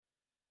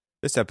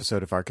This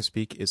episode of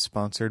Archispeak is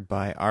sponsored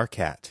by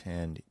ARCAT,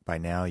 and by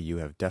now you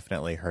have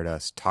definitely heard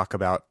us talk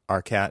about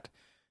ARCAT,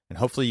 and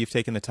hopefully you've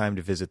taken the time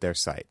to visit their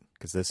site,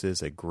 because this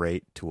is a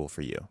great tool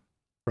for you.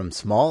 From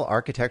small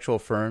architectural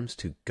firms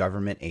to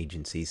government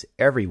agencies,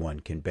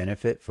 everyone can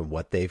benefit from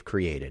what they've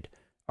created.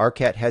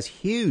 ARCAT has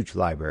huge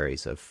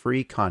libraries of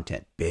free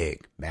content.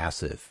 Big,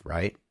 massive,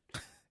 right?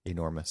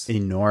 Enormous.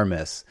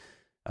 Ginormous,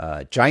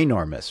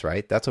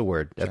 right? That's a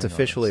word. That's Ginormous.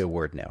 Officially a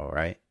word now,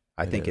 right?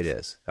 I think it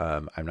is.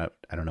 I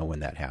don't know when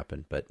that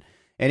happened, but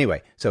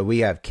anyway, so we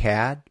have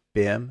CAD,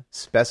 BIM,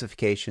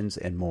 specifications,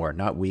 and more.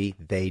 Not we,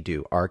 they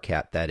do.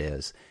 ARCAT, that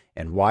is.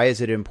 And why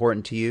is it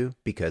important to you?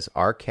 Because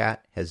ARCAT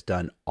has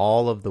done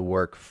all of the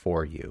work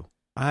for you.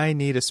 I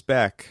need a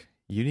spec.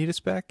 You need a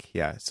spec?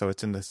 Yeah, so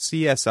it's in the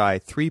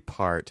CSI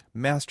 3-part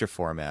master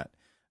format,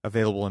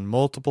 available in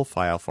multiple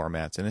file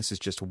formats, and this is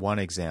just one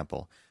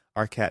example.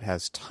 ARCAT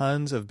has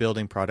tons of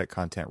building product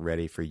content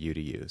ready for you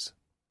to use.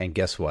 And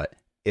guess what?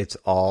 It's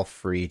all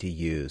free to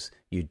use.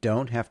 You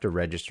don't have to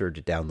register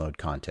to download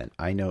content.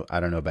 I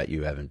don't know about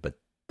you, Evan, but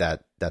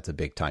that's a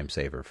big time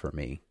saver for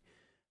me.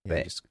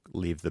 Yeah, just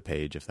leave the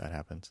page if that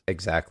happens.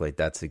 Exactly.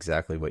 That's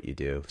exactly what you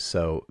do.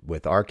 So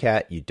with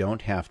ARCAT, you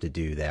don't have to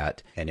do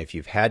that. And if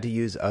you've had to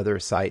use other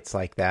sites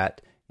like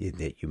that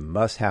you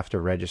must have to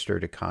register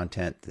to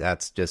content,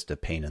 that's just a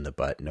pain in the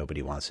butt.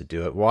 Nobody wants to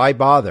do it. Why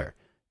bother?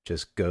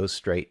 Just go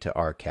straight to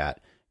ARCAT.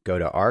 Go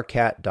to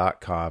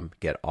arcat.com,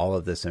 get all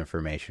of this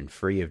information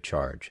free of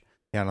charge.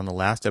 Yeah, and on the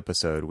last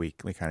episode, we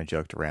kind of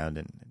joked around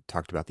and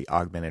talked about the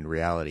augmented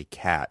reality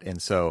cat.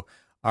 And so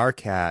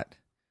ARCAT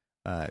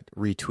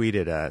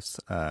retweeted us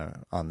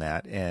on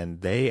that,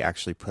 and they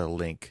actually put a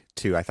link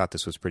to, I thought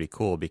this was pretty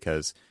cool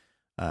because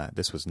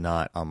this was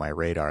not on my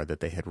radar, that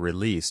they had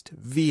released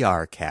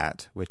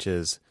VRCat, which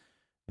is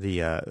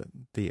the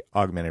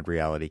augmented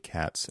reality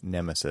cat's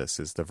nemesis,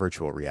 is the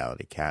virtual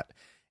reality cat.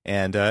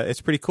 And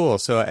it's pretty cool.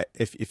 So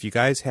if you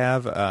guys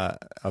have a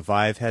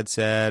Vive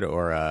headset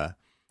or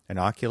an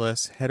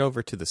Oculus, head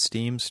over to the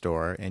Steam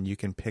store and you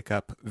can pick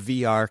up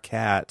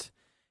VRCat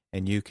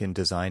and you can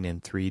design in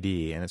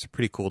 3D. And it's a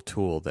pretty cool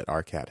tool that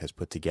ARCAT has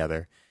put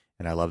together.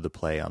 And I love the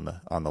play on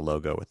the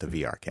logo with the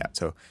VRCat.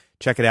 So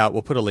check it out.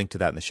 We'll put a link to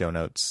that in the show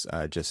notes,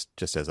 just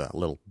as a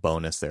little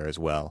bonus there as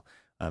well,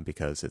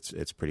 because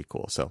it's pretty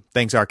cool. So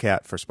thanks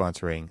ARCAT for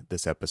sponsoring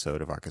this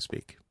episode of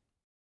Archispeak.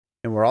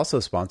 And we're also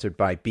sponsored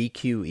by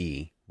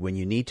BQE. When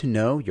you need to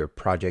know your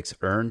project's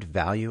earned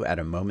value at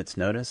a moment's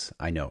notice,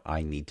 I know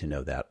I need to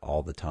know that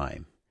all the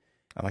time.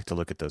 I like to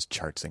look at those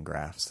charts and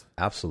graphs.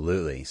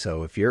 Absolutely.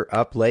 So if you're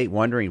up late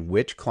wondering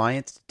which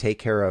clients to take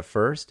care of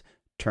first,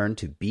 turn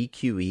to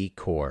BQE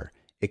Core.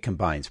 It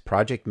combines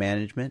project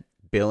management,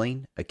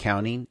 billing,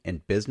 accounting,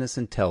 and business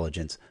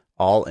intelligence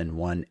all in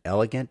one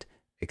elegant,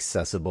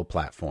 accessible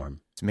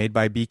platform. It's made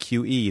by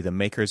BQE, the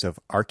makers of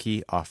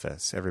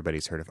ArchiOffice.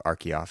 Everybody's heard of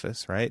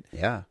ArchiOffice, right?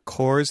 Yeah.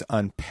 Core's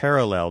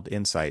unparalleled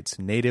insights,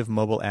 native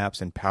mobile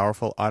apps, and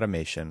powerful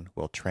automation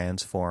will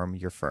transform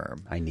your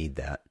firm. I need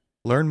that.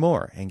 Learn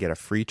more and get a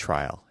free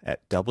trial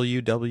at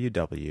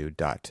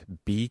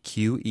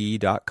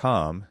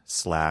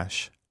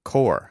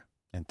www.bqe.com/core.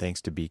 And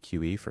thanks to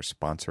BQE for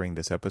sponsoring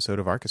this episode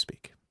of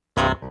Archispeak.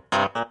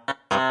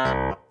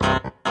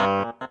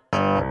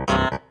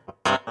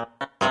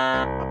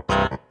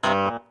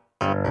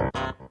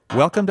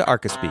 Welcome to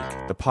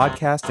Archispeak, the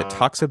podcast that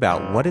talks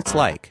about what it's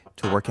like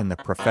to work in the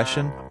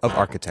profession of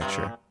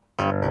architecture.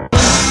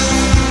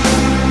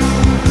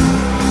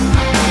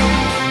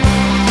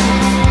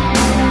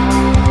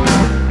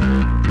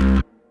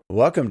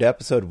 Welcome to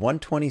episode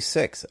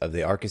 126 of the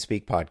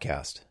Archispeak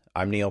podcast.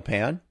 I'm Neil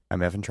Pan.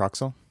 I'm Evan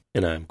Troxel.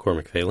 And I'm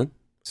Cormac Phelan.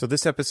 So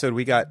this episode,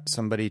 we got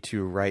somebody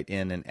to write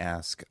in and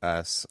ask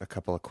us a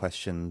couple of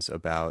questions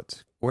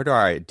about where do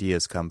our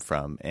ideas come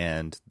from,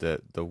 and the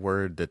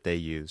word that they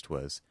used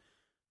was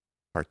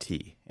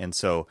partie. And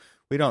so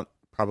we don't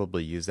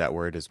probably use that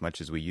word as much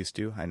as we used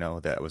to. I know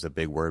that was a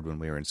big word when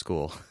we were in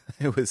school.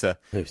 It was the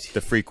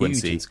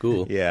frequency huge in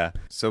school. Yeah.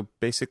 So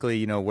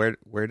basically, where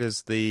do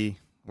the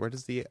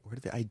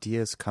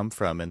ideas come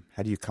from, and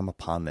how do you come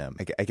upon them?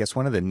 I guess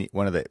one of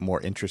the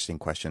more interesting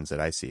questions that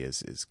I see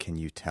is can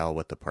you tell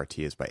what the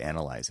partie is by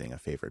analyzing a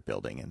favorite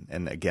building?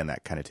 And again,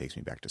 that kind of takes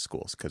me back to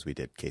schools because we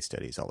did case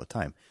studies all the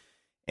time.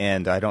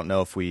 And I don't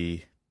know if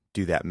we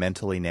do that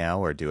mentally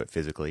now or do it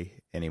physically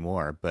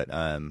anymore, but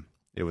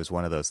it was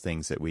one of those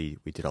things that we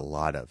did a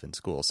lot of in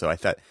school. So I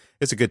thought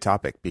it's a good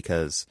topic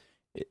because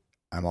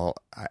I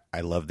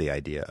love the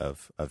idea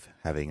of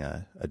having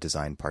a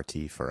design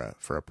partie for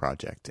a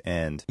project.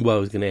 And well,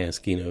 I was going to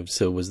ask,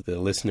 so was the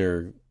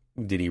listener,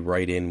 did he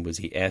write in, was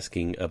he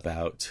asking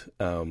about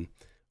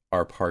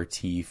our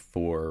partie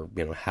for,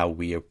 how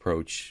we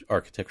approach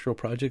architectural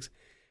projects,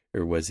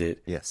 or was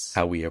it yes,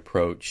 how we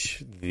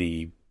approach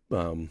the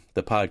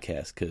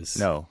podcast? Because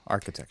no,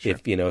 architecture.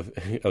 If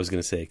I was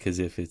going to say, because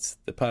if it's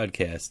the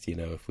podcast,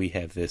 if we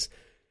have this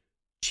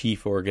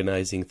chief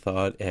organizing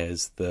thought,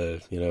 as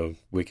the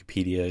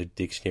Wikipedia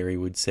dictionary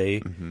would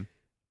say,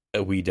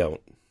 we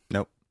don't.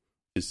 Nope.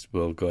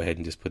 we'll go ahead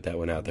and just put that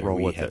one out there. Roll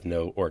We with have it.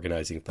 no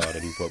organizing thought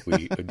in what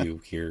we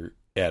do here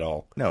at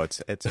all. No,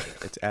 it's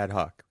ad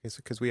hoc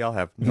because we all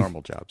have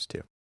normal jobs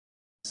too.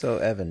 So,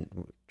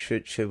 Evan,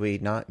 should we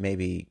not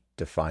maybe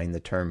define the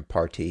term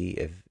party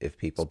if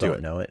people Let's do don't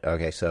it. know it?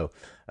 Okay, so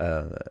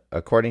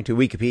according to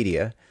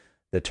Wikipedia,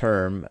 the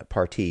term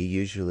party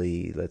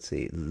usually,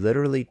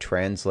 literally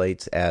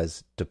translates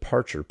as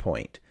departure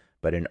point,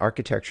 but in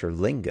architecture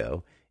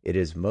lingo, it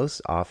is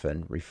most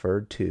often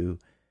referred to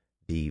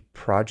the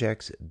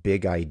project's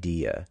big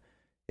idea.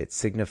 It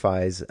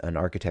signifies an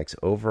architect's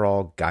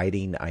overall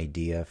guiding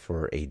idea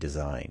for a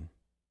design.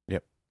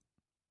 Yep.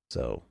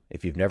 So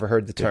if you've never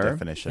heard the Good term,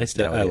 definition.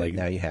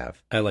 now you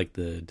have. I like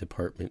the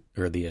department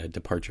or the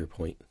departure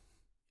point.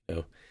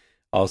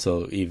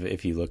 Also, even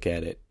if you look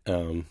at it,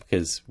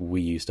 because we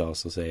used to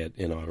also say it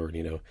in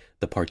Auburn,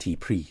 the partie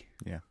pris.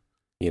 Yeah.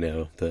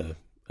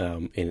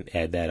 And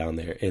add that on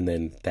there, and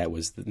then that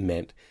was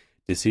meant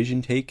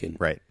decision taken.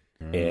 Right.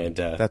 And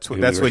That's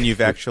when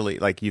you've actually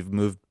you've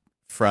moved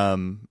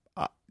from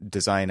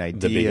design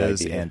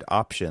ideas idea. and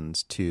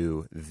options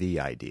to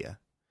the idea.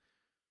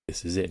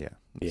 This is it. Yeah.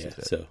 Yeah.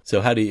 Is it. So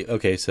how do you?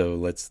 Okay. So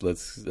let's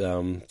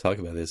talk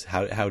about this.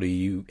 How do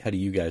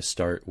you guys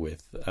start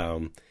with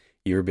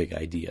your big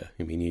idea?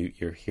 I mean,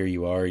 you're here.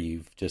 You are.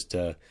 You've just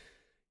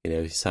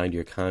signed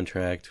your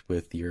contract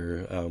with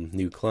your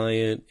new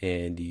client,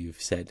 and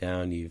you've sat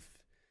down. You've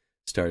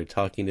started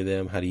talking to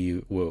them. How do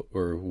you?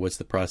 Or what's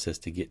the process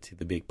to get to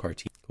the big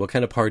party? What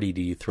kind of party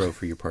do you throw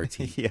for your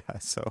party? Yeah.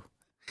 So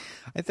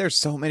there's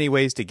so many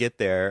ways to get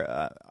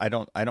there. I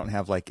don't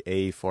have like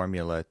a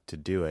formula to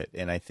do it,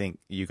 and I think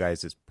you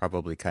guys is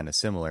probably kind of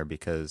similar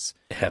because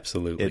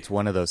Absolutely, it's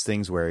one of those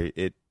things where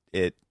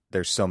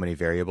there's so many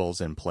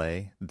variables in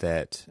play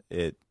that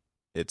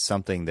it's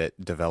something that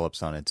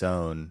develops on its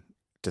own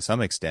to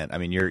some extent. I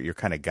mean, you're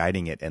kind of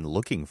guiding it and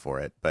looking for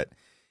it, but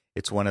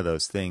it's one of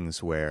those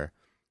things where,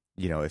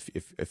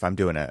 if I'm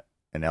doing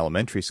an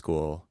elementary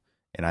school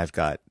and I've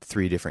got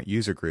 3 different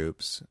user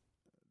groups,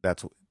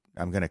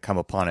 I'm going to come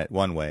upon it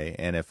one way.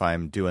 And if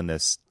I'm doing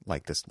this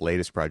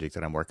latest project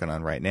that I'm working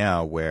on right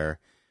now, where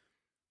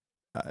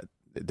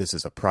this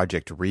is a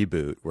project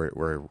reboot,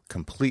 we're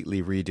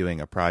completely redoing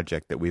a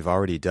project that we've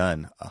already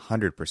done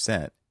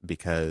 100%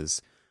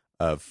 because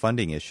of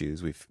funding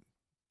issues. We've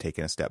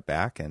taken a step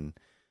back and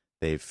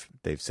they've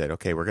said,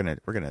 okay, we're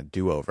gonna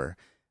do over,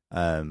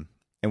 and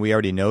we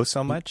already know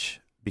so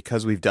much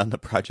because we've done the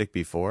project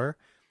before.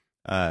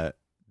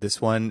 This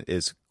one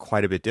is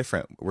quite a bit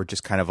different. We're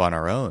just kind of on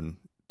our own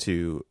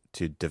to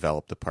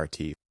develop the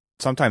partie.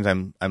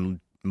 Sometimes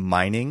I'm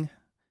mining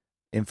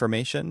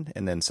information,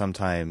 and then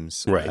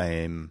sometimes Right.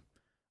 I'm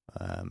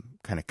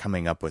kind of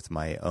coming up with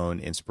my own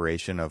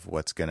inspiration of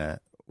what's gonna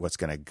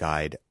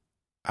guide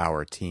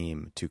our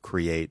team to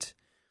create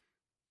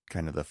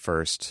kind of the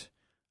first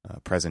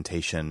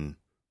presentation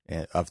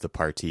of the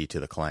partie to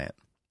the client.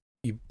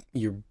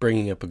 You're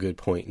bringing up a good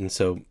point, and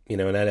so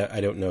and I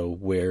don't know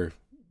where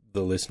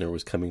the listener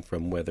was coming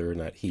from, whether or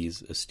not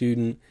he's a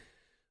student,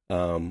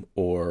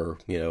 or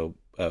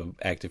a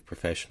active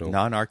professional,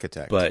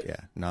 Non-architect, but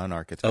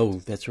non-architect. Oh,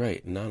 that's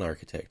right,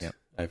 non-architect. Yep.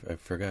 I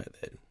forgot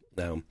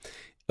that.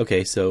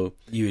 Okay, so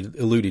you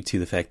alluded to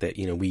the fact that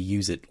we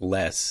use it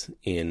less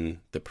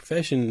in the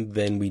profession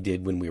than we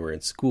did when we were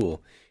in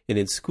school. And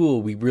in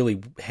school, we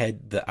really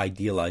had the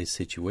idealized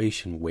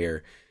situation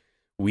where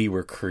we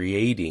were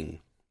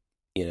creating,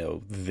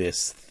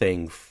 this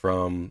thing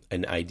from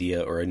an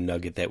idea or a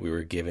nugget that we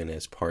were given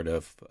as part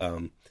of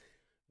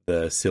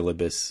the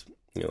syllabus.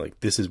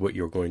 This is what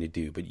you're going to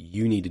do, but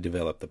you need to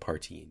develop the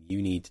partie, and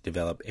you need to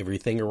develop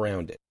everything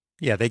around it.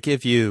 Yeah, they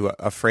give you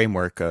a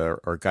framework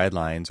or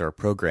guidelines or a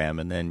program,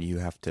 and then you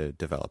have to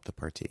develop the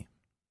partie.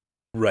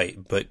 Right,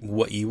 but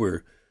what you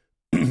were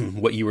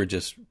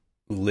just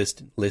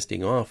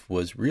listing off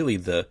was really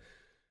the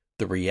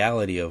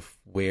reality of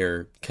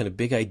where kind of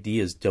big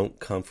ideas don't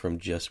come from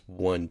just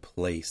one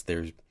place.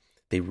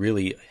 They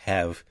really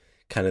have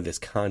kind of this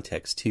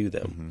context to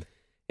them. Mm-hmm.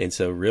 And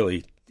so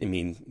really, I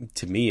mean,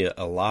 to me,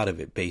 a lot of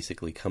it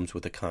basically comes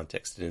with a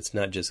context, and it's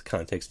not just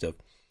context of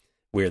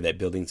where that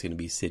building's going to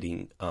be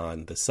sitting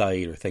on the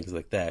site or things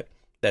like that.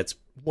 That's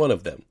one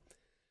of them.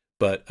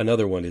 But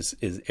another one is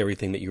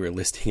everything that you were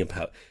listing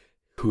about.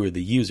 Who are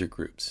the user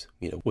groups?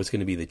 What's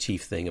going to be the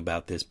chief thing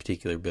about this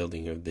particular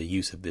building or the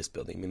use of this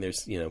building? I mean,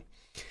 there's,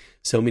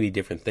 so many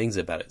different things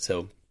about it.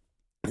 So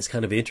it's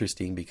kind of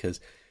interesting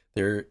because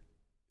the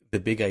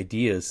big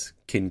ideas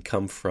can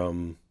come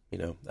from,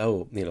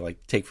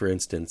 like take for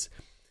instance,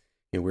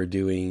 we're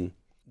doing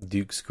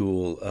Duke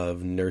School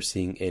of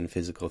Nursing and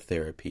Physical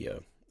Therapy,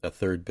 a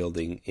third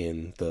building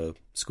in the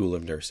School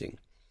of Nursing.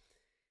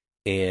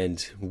 And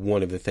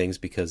one of the things,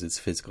 because it's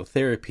physical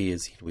therapy,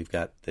 is we've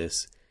got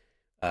this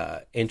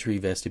entry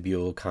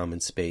vestibule common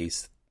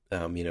space.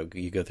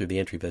 You go through the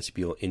entry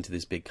vestibule into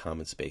this big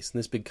common space. And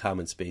this big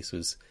common space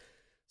was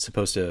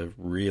supposed to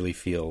really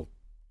feel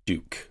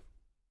Duke.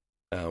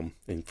 And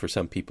for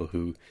some people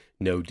who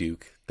know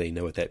Duke, they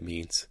know what that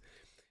means.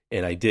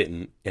 And I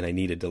didn't, and I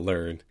needed to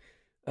learn.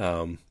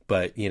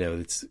 But,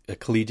 it's a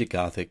collegiate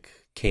Gothic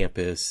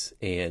campus,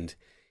 and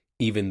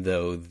even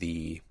though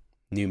the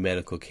new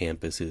medical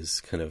campus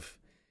is kind of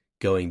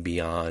going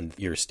beyond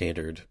your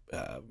standard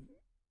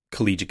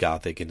collegiate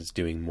Gothic and is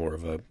doing more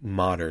of a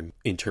modern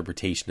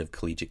interpretation of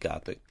collegiate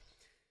Gothic,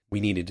 we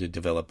needed to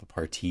develop a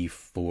partie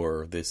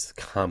for this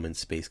common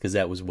space, because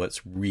that was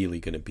what's really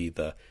going to be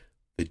the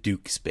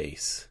Duke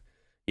space.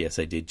 Yes,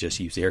 I did just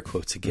use air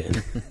quotes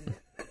again.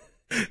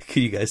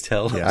 Could you guys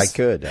tell? Yes. I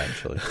could,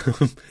 actually.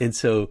 And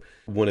so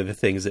one of the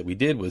things that we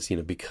did was,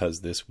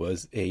 because this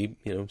was a,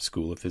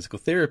 school of physical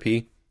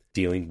therapy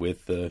dealing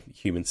with the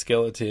human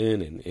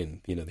skeleton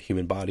and the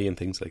human body and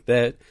things like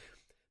that,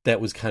 that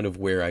was kind of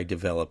where I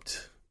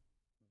developed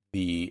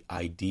the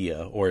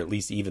idea, or at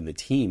least even the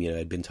team,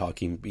 I'd been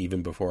talking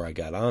even before I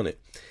got on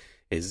it,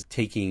 is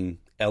taking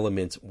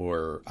elements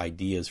or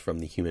ideas from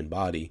the human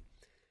body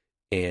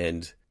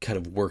and kind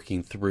of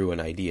working through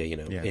an idea,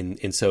 Yeah.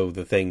 And so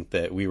the thing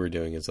that we were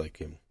doing is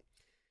like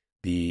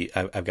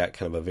I've got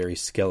kind of a very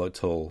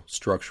skeletal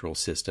structural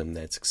system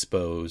that's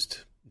exposed.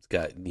 It's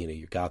got,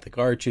 your Gothic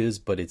arches,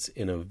 but it's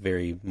in a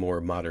very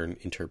more modern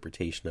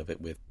interpretation of it,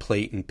 with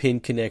plate and pin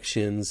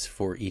connections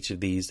for each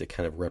of these to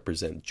kind of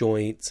represent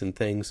joints and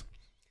things.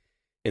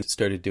 And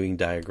started doing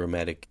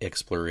diagrammatic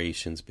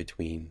explorations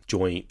between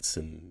joints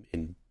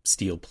and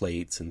steel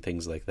plates and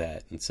things like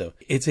that. And so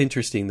it's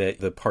interesting that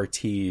the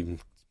partie,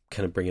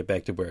 kind of bring it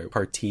back to where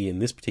partie in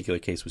this particular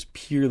case was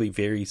purely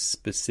very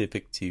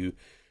specific to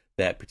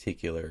that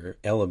particular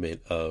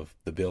element of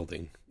the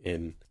building,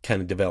 and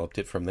kind of developed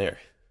it from there.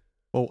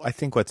 Well, I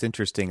think what's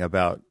interesting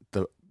about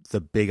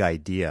the big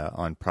idea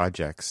on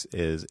projects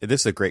is,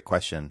 this is a great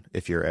question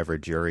if you're ever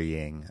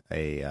jurying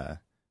a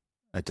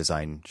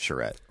design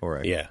charrette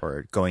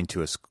or going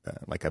to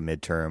like a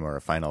midterm or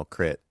a final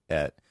crit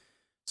at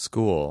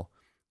school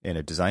in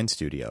a design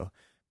studio,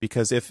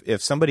 because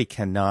if somebody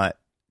cannot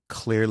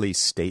clearly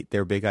state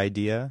their big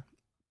idea,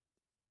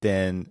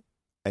 then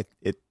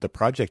the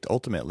project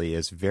ultimately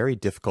is very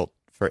difficult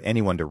for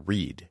anyone to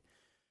read.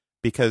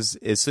 Because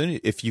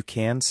if you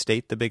can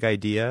state the big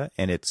idea,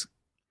 and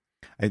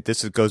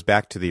this goes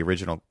back to the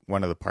original,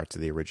 one of the parts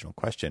of the original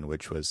question,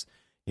 which was,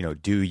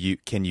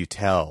 can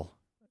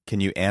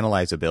you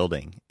analyze a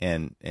building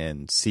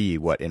and see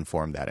what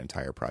informed that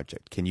entire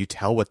project? Can you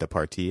tell what the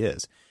partie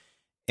is?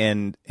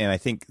 And I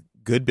think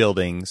good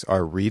buildings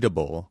are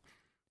readable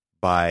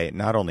by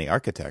not only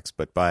architects,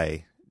 but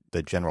by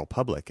the general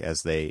public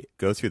as they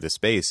go through the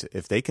space.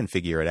 If they can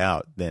figure it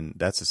out, then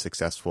that's a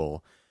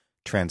successful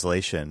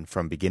translation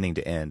from beginning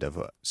to end of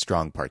a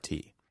strong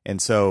partie.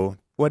 And so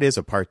what is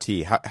a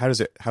partie? How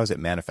is it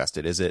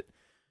manifested? Is it,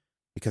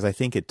 because I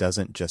think it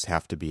doesn't just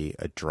have to be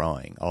a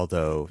drawing,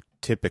 although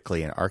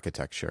typically in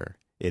architecture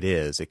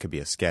it could be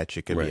a sketch,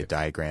 it could be a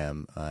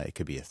diagram, it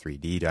could be a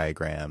 3D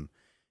diagram,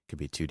 it could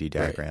be a 2D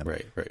diagram,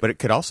 right. But it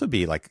could also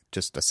be like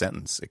just a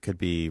sentence. It could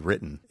be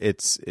written.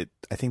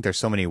 I think there's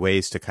so many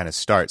ways to kind of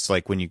start. So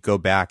like when you go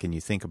back and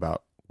you think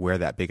about where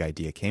that big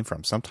idea came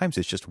from, sometimes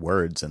it's just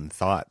words and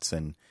thoughts,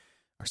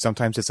 or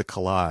sometimes it's a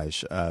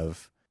collage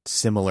of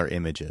similar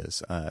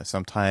images.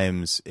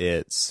 Sometimes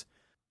it's,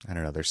 I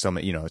don't know, there's so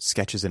many, it's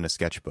sketches in a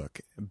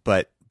sketchbook.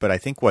 But I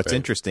think what's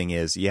interesting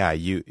is,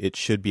 it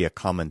should be a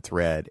common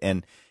thread.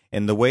 And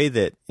the way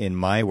that in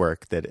my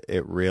work that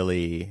it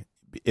really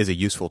is a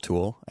useful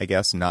tool, I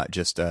guess, not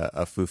just a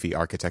foofy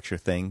architecture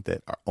thing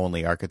that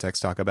only architects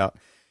talk about,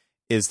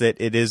 is that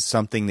it is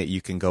something that you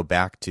can go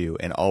back to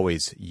and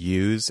always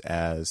use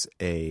as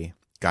a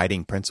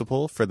guiding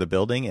principle for the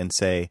building and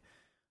say,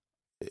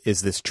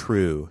 is this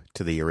true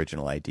to the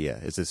original idea?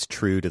 Is this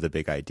true to the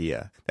big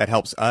idea? That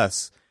helps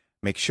us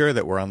make sure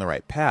that we're on the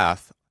right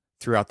path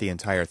throughout the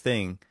entire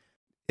thing.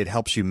 It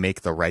helps you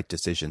make the right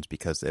decisions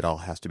because it all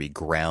has to be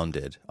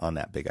grounded on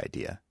that big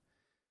idea.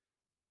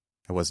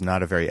 It was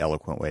not a very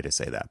eloquent way to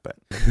say that, but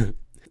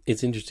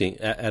it's interesting.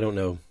 I don't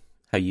know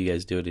how you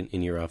guys do it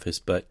in your office,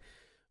 but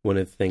one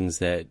of the things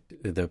that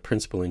the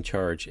principal in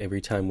charge,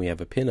 every time we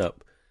have a pinup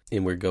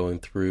and we're going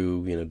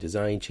through,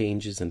 design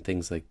changes and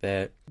things like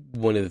that,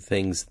 one of the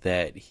things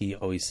that he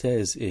always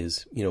says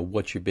is,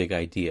 what's your big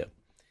idea?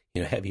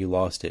 Have you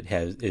lost it?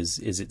 Is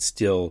it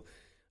still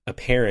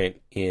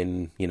apparent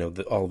in,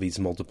 all these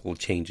multiple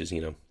changes,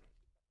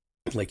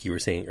 like you were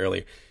saying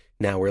earlier?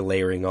 Now we're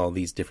layering all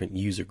these different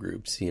user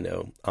groups,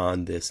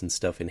 on this and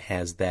stuff. And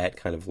has that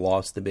kind of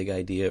lost the big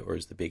idea, or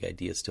is the big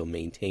idea still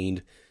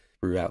maintained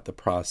throughout the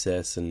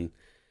process? And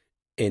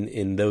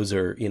those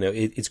are,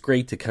 it's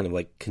great to kind of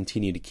like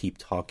continue to keep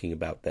talking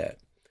about that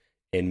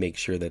and make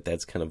sure that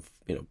that's kind of,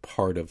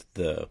 part of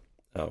the,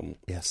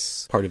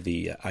 part of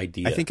the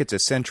idea. I think it's a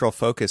central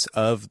focus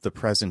of the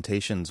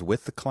presentations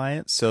with the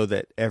client so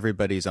that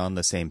everybody's on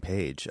the same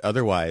page.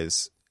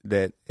 Otherwise,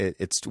 that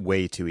it's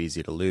way too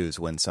easy to lose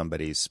when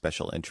somebody's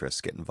special interests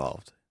get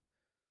involved.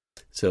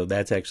 So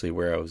that's actually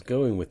where I was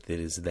going with it,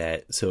 is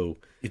that, so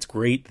it's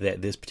great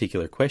that this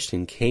particular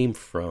question came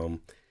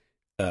from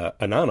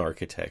a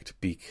non-architect,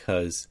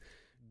 because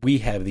we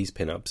have these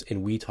pinups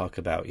and we talk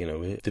about,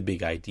 the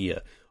big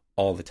idea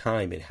all the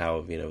time, and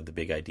how, you know, the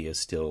big idea is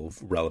still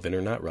relevant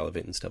or not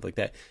relevant and stuff like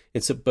that.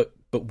 And so, but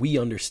we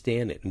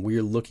understand it, and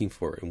we're looking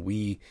for it, and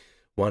we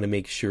want to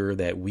make sure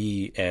that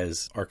we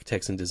as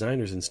architects and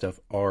designers and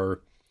stuff are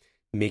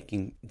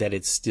making that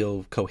it's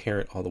still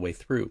coherent all the way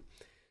through.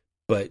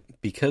 But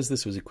because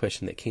this was a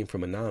question that came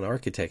from a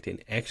non-architect,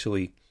 and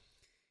actually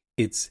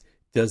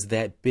does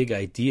that big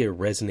idea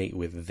resonate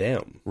with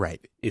them?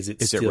 Right. Is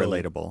it still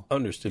relatable?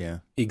 Understood. Yeah.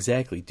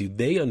 Exactly. Do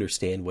they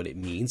understand what it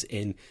means?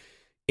 And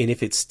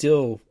if it's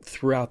still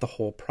throughout the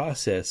whole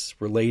process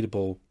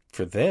relatable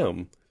for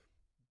them,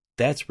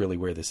 that's really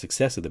where the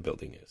success of the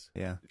building is.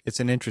 Yeah. It's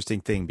an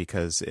interesting thing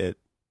because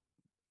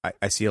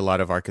I see a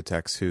lot of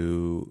architects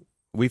who,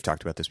 we've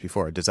talked about this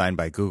before, designed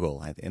by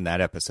Google. In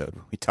that episode,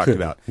 we talked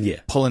about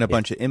pulling a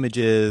bunch of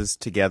images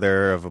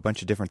together of a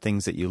bunch of different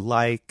things that you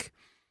like.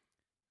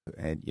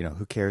 And, you know,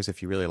 who cares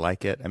if you really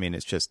like it? I mean,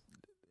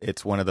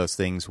 it's one of those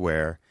things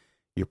where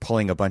you're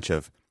pulling a bunch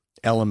of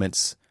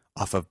elements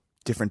off of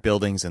different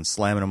buildings and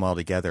slamming them all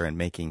together and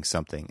making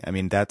something. I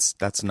mean, that's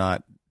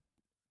not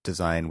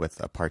design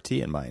with a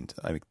parti in mind.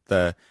 I mean,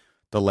 the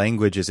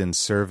language is in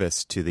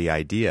service to the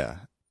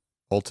idea.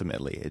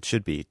 Ultimately, it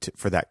should be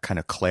for that kind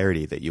of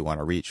clarity that you want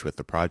to reach with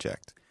the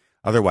project.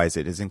 Otherwise,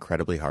 it is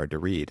incredibly hard to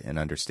read and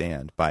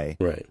understand by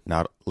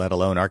not let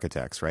alone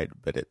architects, right?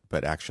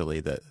 But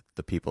actually the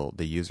people,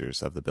 the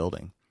users of the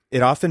building.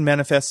 It often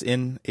manifests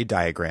in a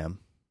diagram,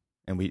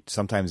 and we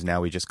sometimes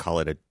now we just call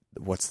it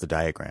what's the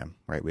diagram,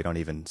 right? We don't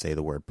even say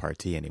the word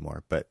parti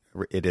anymore, but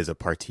it is a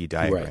parti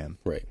diagram.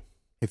 Right.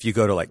 If you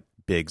go to like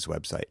Big's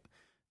website,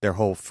 their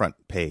whole front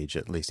page,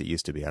 at least it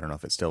used to be, I don't know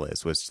if it still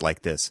is, was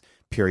like this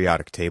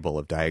periodic table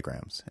of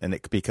diagrams, and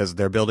because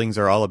their buildings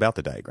are all about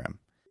the diagram.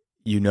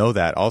 You know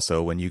that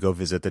also when you go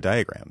visit the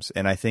diagrams.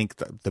 And I think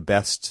the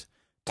best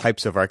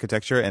types of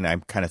architecture, and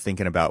I'm kind of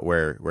thinking about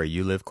where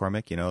you live,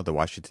 Cormac, you know, the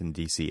Washington,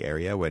 D.C.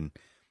 area, when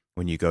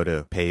you go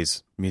to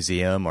Pay's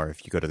Museum, or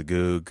if you go to the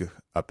Goog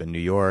up in New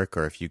York,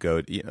 or if you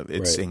go, you know,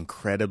 it's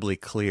incredibly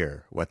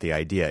clear what the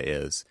idea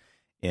is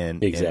in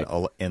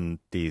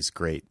these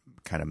great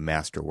kind of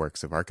master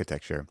works of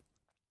architecture.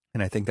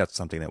 And I think that's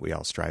something that we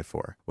all strive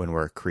for when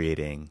we're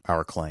creating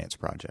our clients'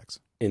 projects.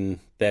 And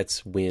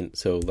that's when,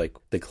 so like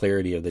the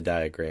clarity of the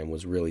diagram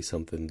was really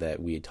something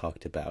that we had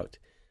talked about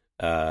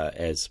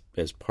as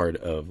part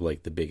of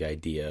like the big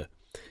idea.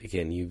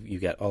 Again,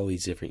 you've got all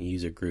these different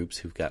user groups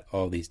who've got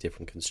all these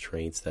different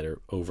constraints that are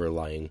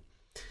overlying,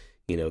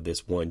 you know,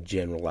 this one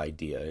general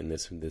idea and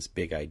this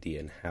big idea,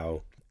 and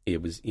how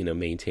it was, you know,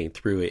 maintained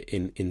through it.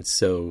 And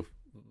so,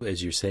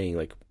 as you're saying,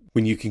 like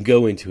when you can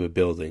go into a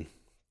building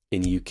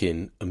and you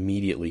can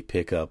immediately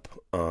pick up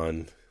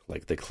on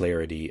like the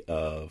clarity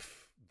of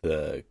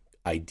the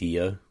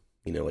idea,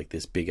 you know, like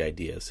this big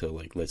idea. So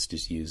like, let's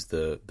just use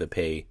the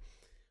Pay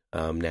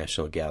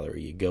National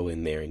Gallery. You go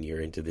in there and you're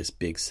into this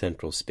big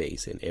central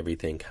space, and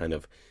everything kind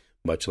of,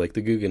 much like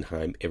the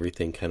Guggenheim,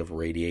 everything kind of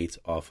radiates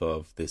off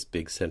of this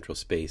big central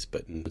space.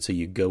 But so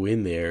you go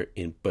in there,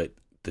 but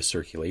the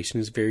circulation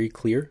is very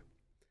clear.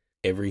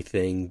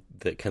 Everything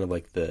that kind of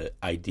like the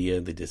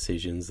idea, the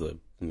decisions,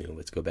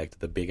 let's go back to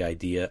the big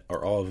idea,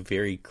 are all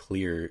very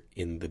clear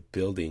in the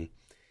building.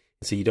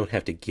 So you don't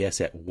have to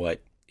guess at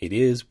what it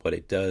is, what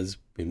it does,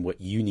 and what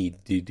you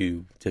need to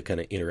do to kind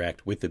of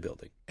interact with the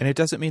building. And it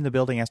doesn't mean the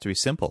building has to be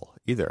simple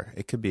either.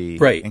 It could be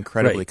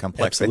incredibly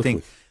complex. Absolutely. I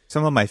think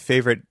some of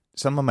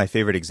my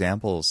favorite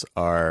examples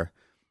are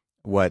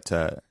what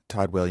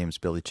Todd Williams,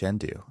 Billy Chen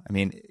do. I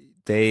mean,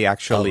 they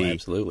actually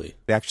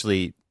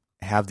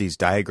have these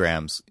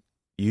diagrams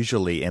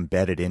usually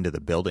embedded into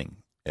the building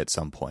at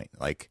some point.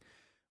 Like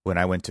when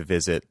I went to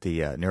visit the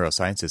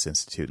Neurosciences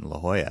Institute in La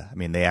Jolla, I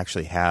mean, they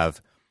actually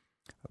have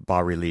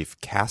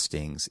bas-relief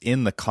castings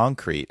in the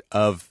concrete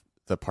of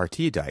the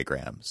parti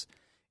diagrams.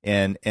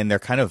 And they're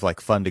kind of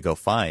like fun to go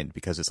find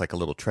because it's like a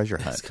little treasure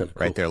hunt, right?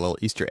 Cool. They're little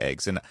Easter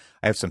eggs. And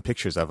I have some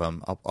pictures of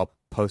them. I'll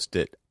post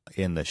it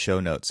in the show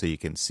notes so you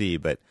can see.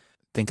 But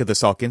think of the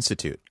Salk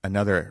Institute,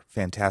 another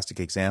fantastic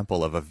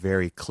example of a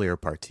very clear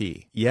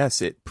parti.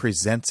 Yes, it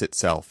presents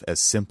itself as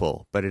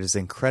simple, but it is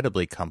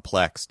incredibly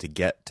complex to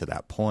get to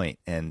that point.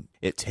 And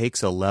it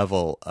takes a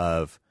level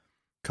of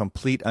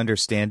complete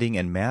understanding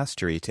and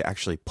mastery to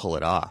actually pull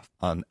it off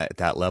at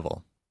that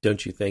level.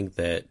 Don't you think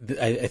that,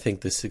 I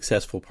think the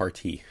successful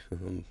parti,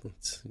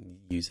 let's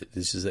use it,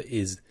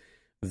 is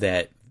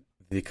that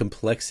the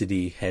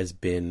complexity has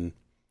been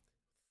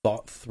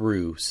thought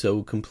through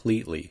so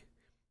completely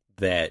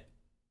that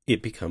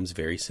it becomes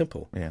very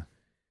simple. Yeah.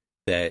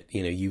 That,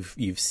 you know,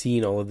 you've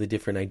seen all of the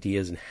different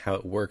ideas and how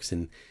it works,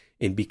 and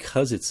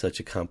because it's such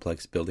a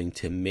complex building,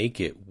 to make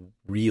it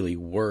really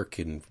work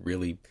and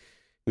really,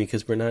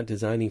 because we're not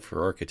designing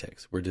for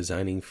architects, we're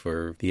designing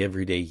for the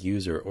everyday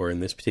user, or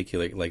in this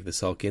particular, like the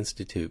Salk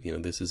Institute, you know,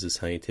 this is a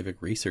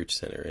scientific research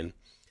center,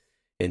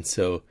 and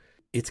so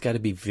it's got to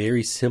be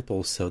very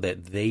simple so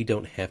that they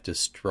don't have to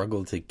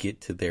struggle to get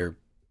to their,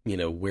 you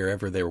know,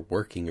 wherever they're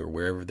working or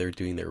wherever they're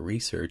doing their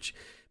research,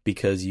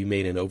 because you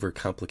made an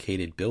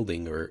overcomplicated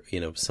building or,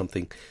 you know,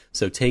 something.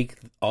 So take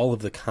all of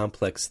the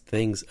complex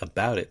things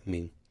about it. I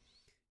mean,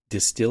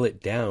 distill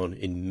it down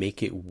and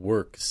make it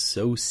work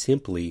so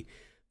simply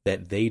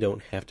that they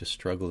don't have to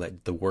struggle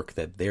at the work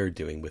that they're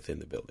doing within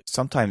the building.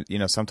 Sometimes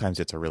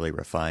it's a really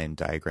refined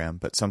diagram,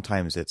 but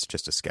sometimes it's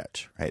just a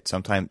sketch, right?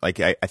 Sometimes, like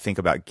I think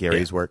about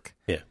Gary's work,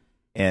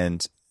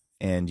 and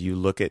you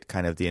look at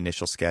kind of the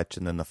initial sketch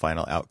and then the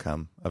final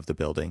outcome of the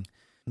building.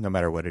 No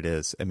matter what it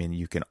is, I mean,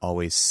 you can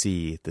always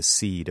see the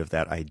seed of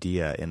that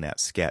idea in that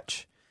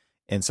sketch,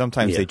 and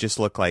sometimes they just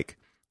look like,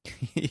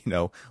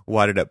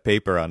 wadded up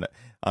paper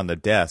on the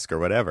desk or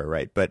whatever,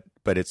 right? But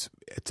it's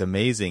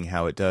amazing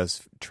how it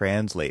does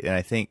translate, and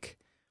I think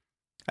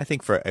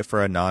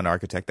for a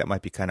non-architect that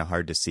might be kind of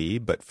hard to see,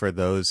 but for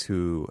those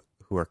who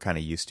are kind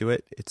of used to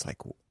it, it's like,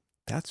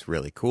 that's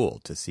really cool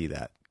to see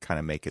that kind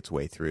of make its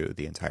way through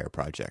the entire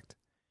project,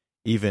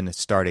 even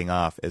starting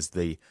off as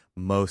the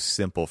most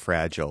simple,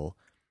 fragile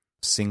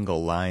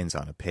single lines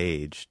on a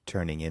page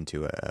turning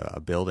into a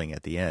building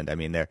at the end. I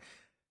mean,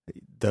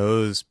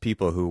 those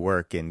people who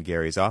work in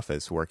Gary's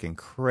office work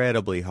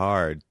incredibly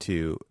hard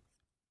to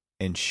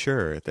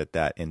ensure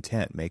that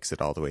intent makes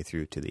it all the way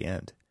through to the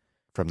end,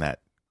 from that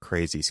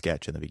crazy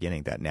sketch in the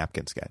beginning, that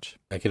napkin sketch.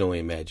 I can only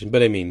imagine.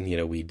 But I mean,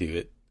 we do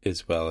it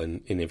as well.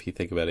 And if you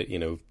think about it,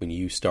 when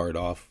you start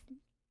off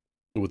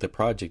with a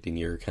project and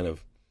you're kind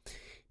of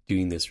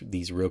doing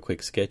these real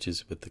quick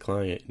sketches with the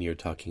client, and you're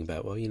talking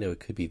about, well, it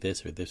could be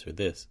this or this or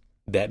this.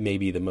 That may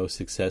be the most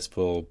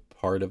successful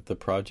part of the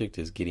project,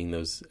 is getting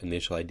those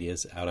initial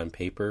ideas out on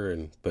paper,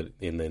 and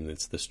then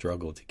it's the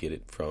struggle to get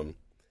it from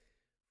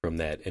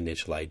that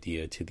initial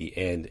idea to the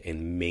end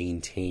and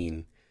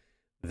maintain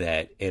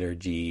that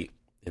energy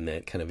and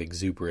that kind of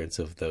exuberance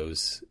of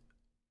those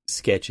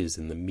sketches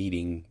in the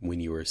meeting when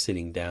you were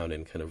sitting down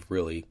and kind of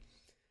really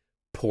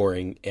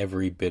pouring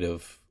every bit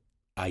of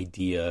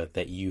idea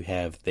that you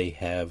have, they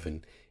have,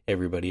 and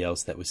everybody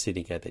else that was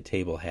sitting at the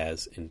table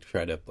has, and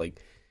try to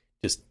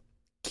just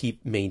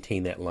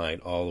maintain that line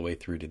all the way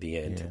through to the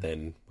end.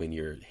 Then when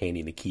you're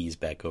handing the keys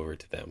back over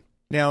to them.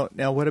 Now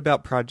what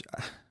about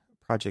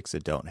projects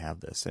that don't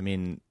have this? I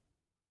mean,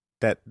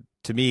 that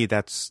to me,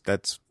 that's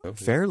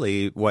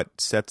fairly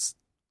what sets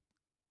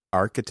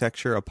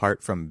architecture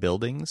apart from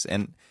buildings,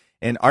 and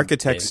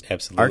architects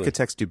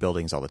do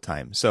buildings all the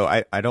time. So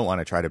I don't want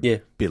to try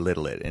to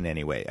belittle it in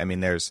any way. I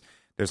mean, there's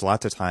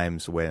lots of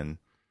times when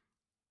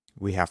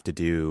we have to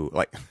do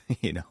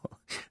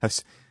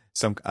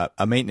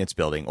a maintenance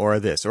building or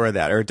this or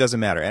that, or it doesn't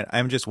matter. And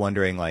I'm just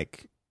wondering,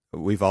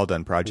 we've all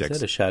done projects. Is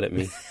that a shot at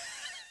me?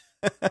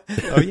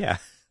 Oh yeah.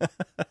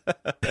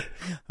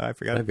 I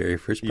forgot your very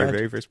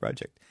first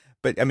project.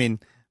 But I mean,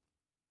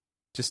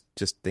 just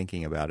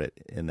thinking about it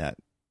in that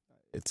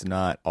it's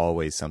not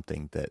always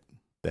something that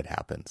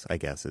happens, I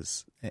guess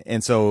is.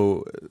 And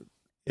so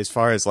as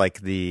far as I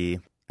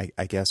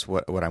guess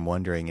what I'm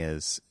wondering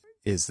is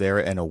there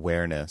an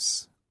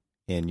awareness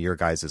in your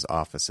guys'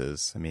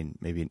 offices? I mean,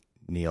 maybe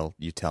Neil,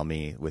 you tell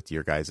me with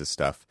your guys'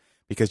 stuff,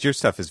 because your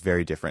stuff is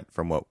very different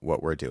from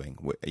what we're doing.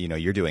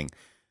 You're doing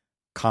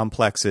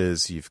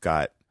complexes, you've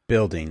got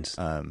buildings.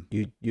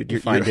 You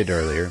defined it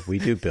earlier. We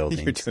do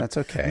buildings. That's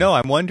okay. No,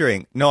 I'm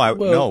wondering.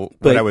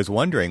 What I was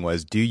wondering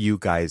was, do you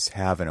guys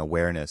have an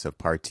awareness of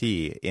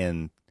Parti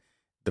in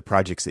the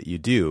projects that you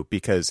do?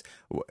 Because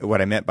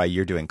what I meant by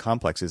you're doing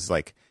complexes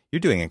is you're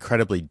doing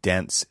incredibly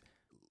dense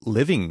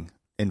living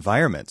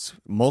environments,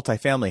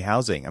 multifamily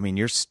housing. I mean,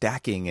 you're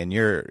stacking, and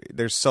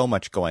there's so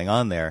much going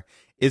on there.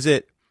 Is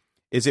it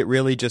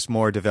really just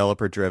more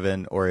developer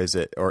driven, or is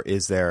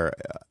there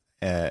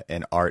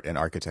an art and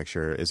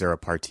architecture? Is there a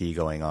Parti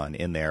going on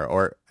in there?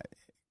 Or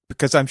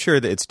because I'm sure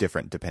that it's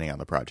different depending on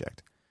the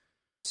project.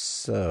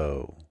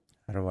 So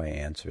how do I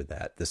answer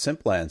that? The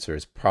simple answer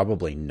is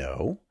probably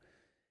no,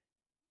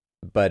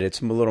 but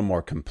it's a little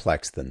more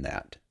complex than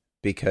that,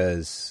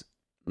 because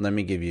let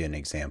me give you an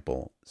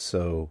example.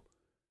 So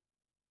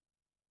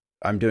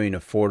I'm doing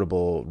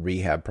affordable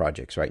rehab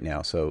projects right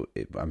now. So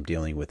I'm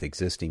dealing with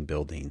existing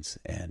buildings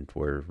and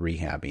we're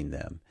rehabbing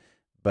them.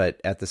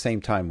 But at the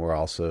same time, we're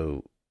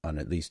also on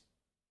at least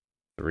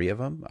 3 of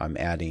them, I'm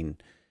adding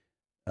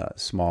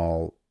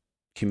small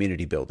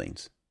community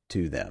buildings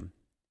to them.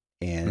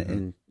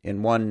 And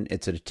in one,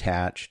 it's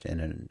attached,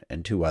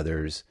 and 2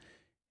 others,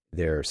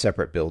 they're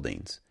separate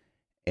buildings.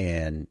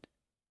 And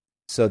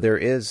so there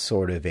is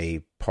sort of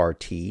a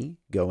Parti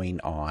going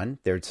on.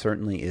 There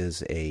certainly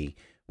is a,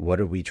 what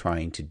are we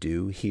trying to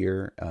do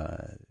here,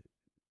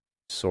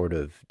 sort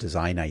of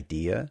design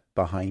idea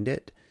behind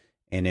it.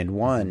 And in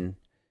one,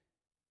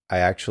 I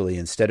actually,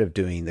 instead of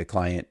doing the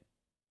client,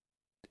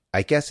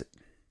 I guess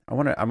I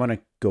want to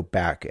go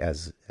back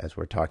as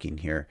we're talking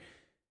here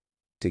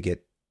to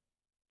get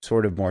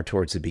sort of more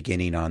towards the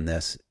beginning on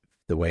this,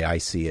 the way I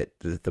see it.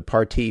 The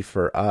Parti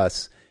for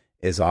us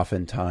is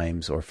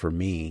oftentimes, or for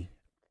me,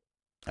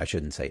 I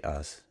shouldn't say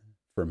us,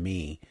 for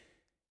me,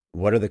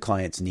 what are the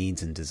client's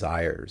needs and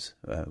desires?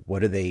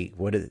 What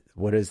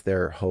is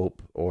their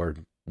hope or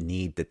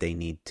need that they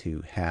need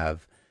to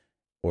have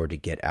or to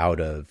get out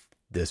of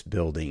this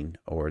building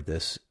or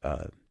this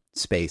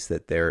space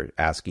that they're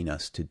asking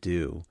us to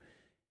do?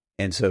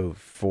 And so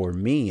for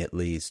me, at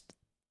least,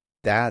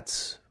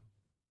 that's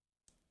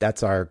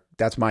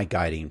that's my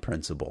guiding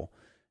principle,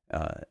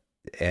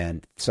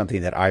 and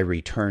something that I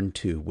return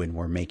to when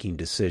we're making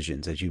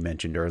decisions. As you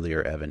mentioned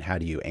earlier, Evan, how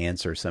do you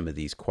answer some of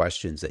these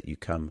questions that you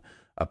come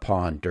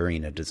upon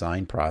during a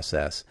design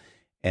process?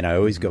 And I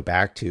always go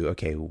back to,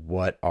 okay,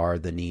 what are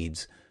the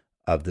needs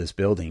of this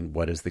building?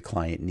 What does the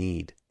client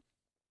need?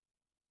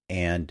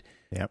 And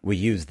we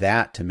use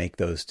that to make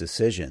those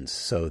decisions.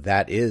 So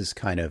that is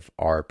kind of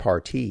our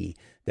party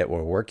that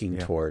we're working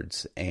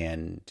towards.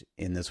 And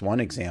in this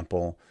one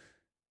example,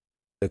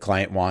 the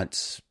client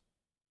wants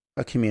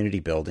a community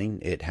building.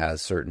 It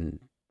has certain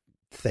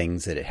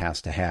things that it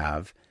has to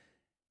have.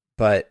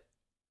 But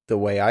the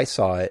way I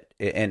saw it,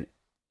 and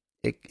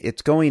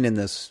it's going in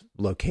this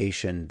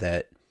location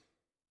that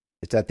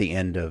it's at the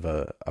end of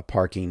a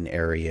parking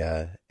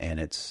area, and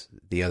it's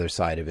the other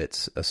side of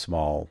it's a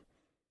small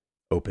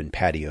open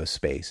patio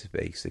space,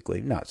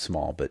 basically. Not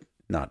small, but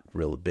not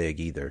real big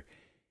either.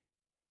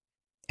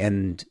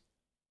 And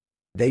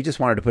they just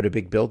wanted to put a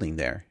big building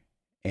there.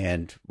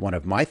 And one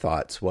of my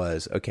thoughts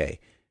was, okay,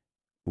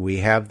 we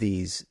have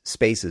these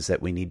spaces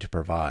that we need to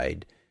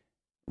provide,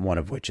 one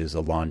of which is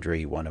a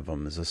laundry, one of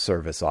them is a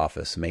service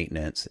office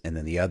maintenance, and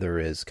then the other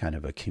is kind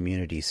of a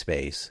community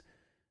space,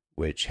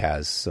 which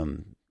has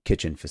some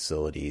kitchen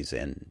facilities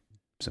and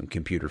some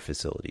computer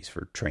facilities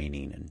for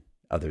training and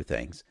other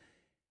things.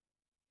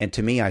 And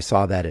to me, I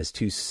saw that as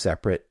two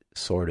separate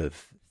sort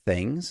of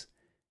things.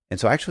 And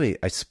so actually,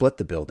 I split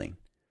the building.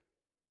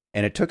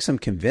 And it took some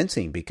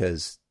convincing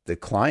because the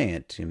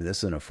client, this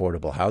is an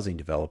affordable housing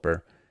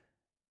developer,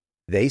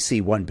 they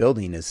see one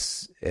building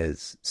as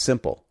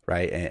simple,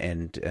 right,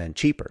 and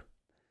cheaper.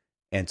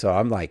 And so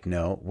I'm like,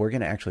 no, we're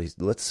going to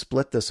let's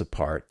split this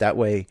apart. That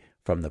way,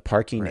 from the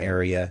parking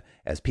area,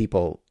 as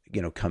people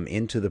come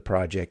into the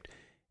project,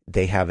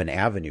 they have an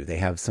avenue. They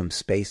have some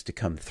space to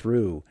come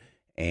through,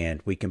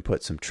 and we can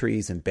put some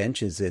trees and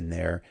benches in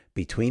there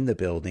between the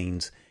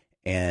buildings.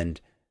 And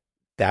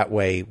that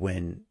way,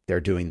 when they're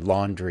doing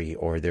laundry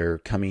or they're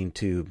coming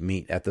to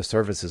meet at the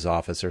services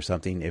office or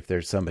something, if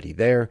there's somebody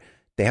there,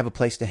 they have a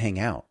place to hang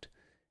out,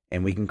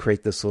 and we can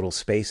create this little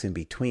space in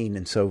between.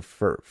 And so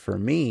for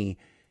me,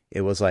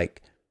 it was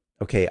like,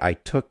 okay, I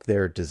took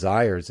their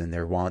desires and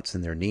their wants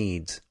and their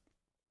needs,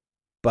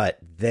 but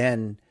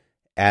then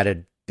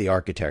added the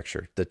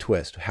architecture, the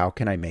twist. How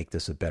can I make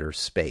this a better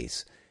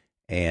space?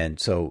 And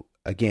so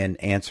again,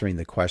 answering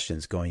the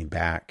questions, going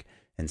back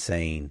and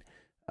saying,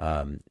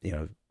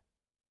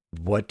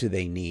 what do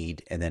they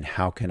need? And then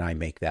how can I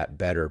make that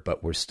better?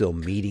 But we're still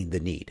meeting the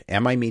need.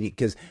 Am I meeting?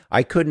 Because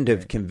I couldn't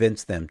have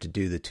convinced them to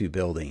do the two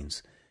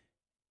buildings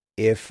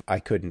if I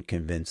couldn't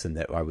convince them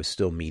that I was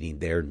still meeting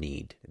their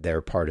need,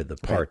 their part of the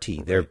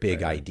party, their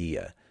big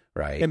idea,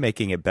 right? And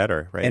making it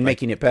better, right? And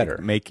making it better.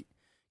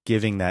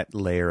 Giving that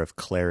layer of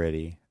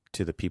clarity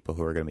to the people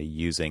who are going to be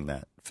using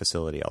that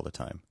facility all the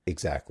time.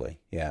 Exactly.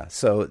 Yeah.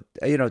 So,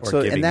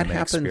 and that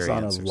happens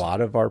on a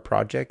lot of our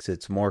projects.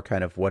 It's more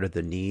kind of what are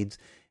the needs?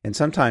 And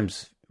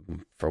sometimes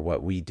for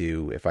what we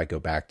do, if I go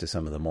back to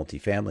some of the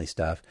multifamily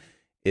stuff,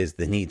 is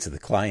the needs of the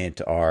client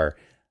are,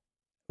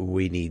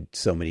 we need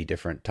so many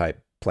different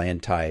plan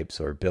types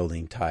or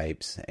building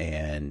types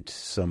and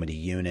so many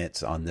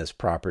units on this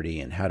property,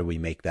 and how do we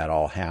make that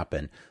all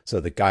happen? So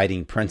the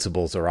guiding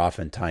principles are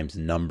oftentimes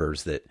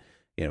numbers that,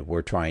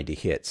 we're trying to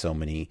hit so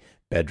many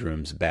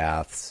bedrooms,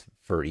 baths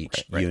for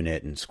each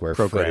unit and square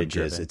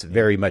footages. It's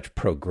very much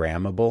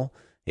programmable.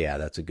 Yeah,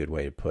 that's a good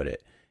way to put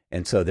it.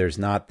 And so there's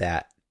not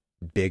that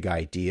big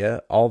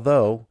idea,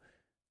 although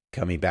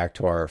coming back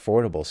to our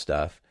affordable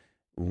stuff,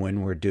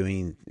 when we're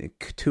doing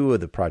two of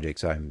the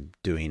projects I'm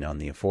doing on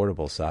the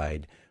affordable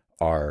side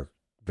are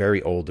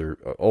very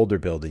older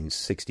buildings,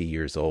 60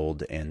 years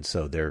old, and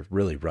so they're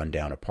really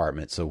rundown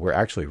apartments. So we're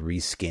actually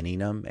reskinning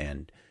them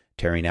and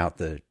tearing out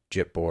the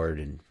gypboard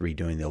and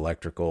redoing the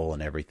electrical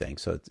and everything.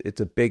 So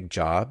it's a big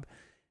job.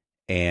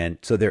 And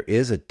so there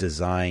is a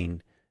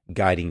design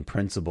guiding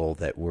principle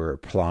that we're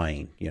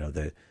applying.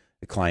 The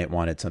client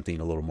wanted something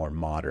a little more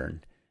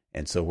modern,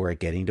 and so we're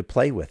getting to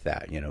play with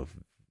that.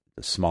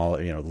 The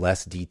smaller,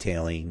 less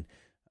detailing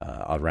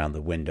around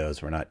the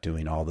windows. We're not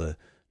doing all the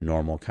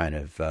normal kind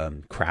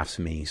of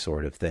craftsman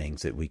sort of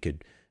things that we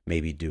could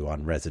maybe do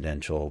on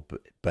residential,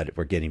 but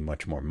we're getting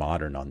much more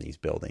modern on these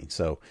buildings.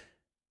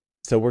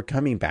 So we're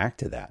coming back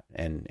to that,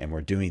 and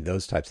we're doing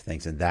those types of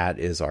things, and that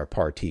is our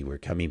party. We're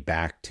coming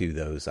back to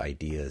those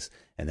ideas,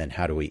 and then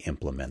how do we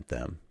implement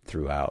them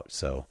throughout?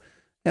 So,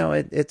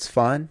 it's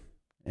fun,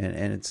 and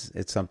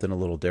it's something a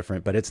little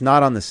different, but it's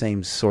not on the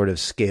same sort of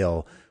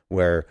scale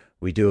where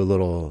we do a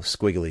little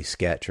squiggly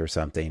sketch or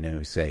something, and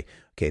we say,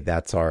 okay,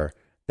 that's our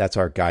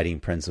guiding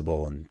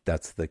principle, and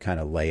that's the kind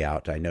of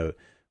layout. I know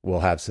we'll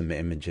have some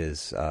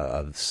images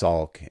of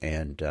Salk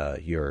and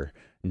your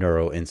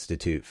Neuro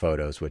Institute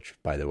photos, which,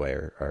 by the way,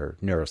 are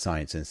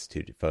Neuroscience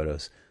Institute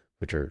photos,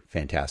 which are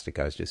fantastic.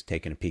 I was just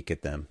taking a peek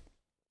at them.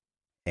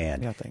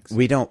 And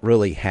we don't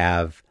really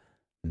have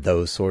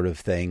those sort of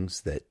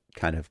things that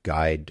kind of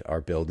guide our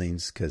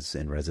buildings, because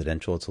in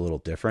residential it's a little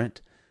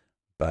different.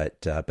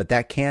 But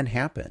that can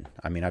happen.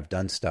 I mean, I've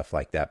done stuff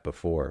like that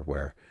before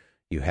where,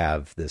 you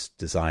have this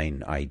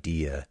design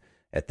idea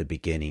at the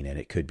beginning, and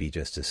it could be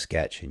just a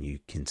sketch, and you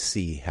can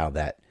see how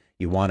that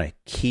you want to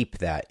keep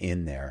that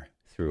in there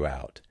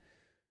throughout.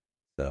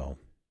 So,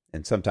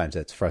 and sometimes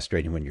that's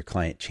frustrating when your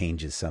client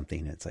changes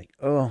something, and it's like,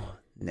 oh,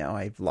 now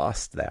I've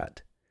lost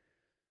that.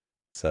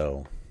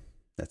 So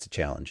that's a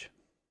challenge.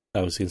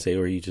 I was going to say,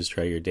 or you just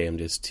try your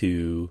damnedest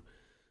to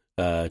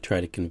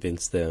try to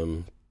convince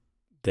them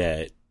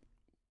that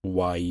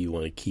why you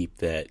want to keep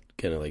that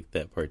kind of like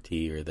that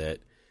partie or that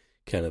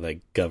kind of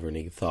like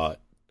governing thought,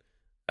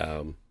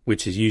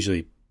 which is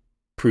usually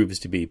proves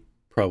to be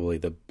probably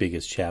the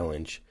biggest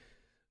challenge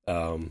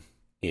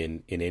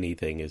in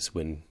anything, is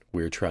when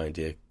we're trying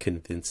to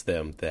convince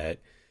them that,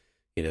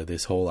 you know,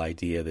 this whole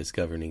idea, this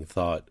governing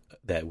thought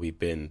that we've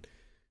been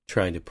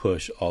trying to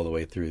push all the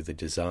way through the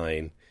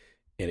design,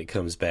 and it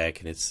comes back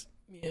and it's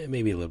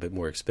maybe a little bit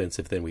more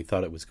expensive than we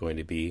thought it was going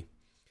to be,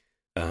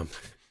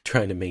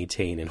 trying to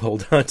maintain and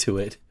hold on to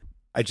it.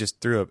 I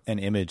just threw an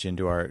image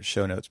into our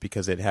show notes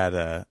because it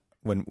had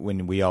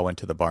when we all went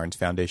to the Barnes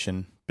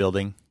Foundation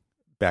building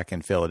back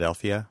in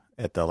Philadelphia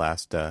at the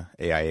last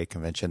AIA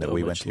convention that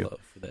we went to. Love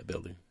for that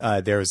building.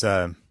 There's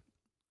a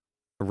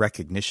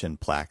recognition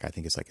plaque. I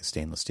think it's like a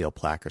stainless steel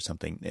plaque or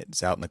something.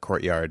 It's out in the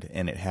courtyard,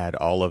 and it had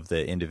all of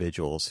the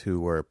individuals who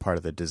were part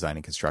of the design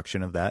and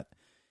construction of that.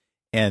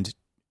 And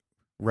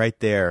right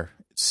there,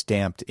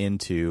 stamped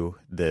into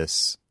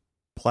this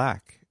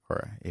plaque,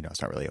 or, you know,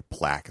 it's not really a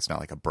plaque. It's not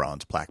like a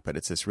bronze plaque, but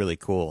it's this really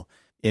cool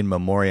in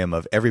memoriam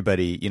of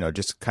everybody, you know,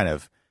 just kind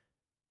of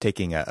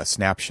taking a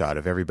snapshot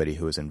of everybody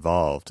who was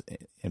involved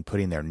and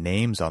putting their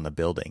names on the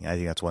building. I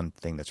think that's one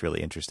thing that's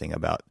really interesting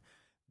about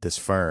this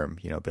firm,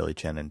 you know, Billy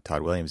Chen and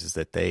Todd Williams, is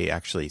that they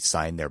actually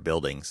signed their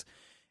buildings.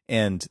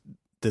 And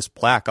this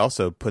plaque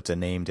also puts a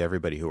name to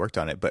everybody who worked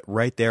on it. But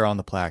right there on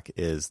the plaque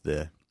is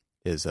a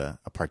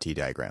partie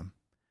diagram.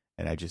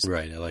 And I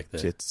like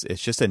that.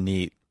 It's just a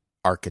neat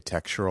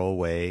architectural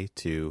way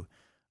to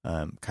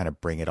kind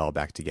of bring it all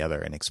back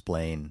together and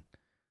explain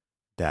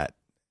that,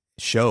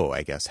 show,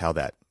 I guess, how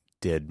that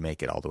did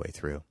make it all the way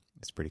through.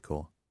 It's pretty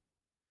cool.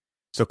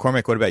 So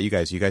Cormac, what about you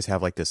guys? You guys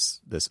have like this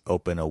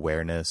open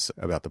awareness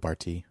about the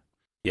partie?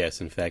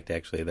 Yes, in fact,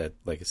 actually, that,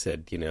 like I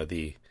said, you know,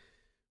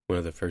 one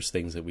of the first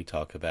things that we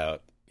talk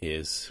about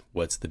is,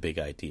 what's the big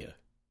idea?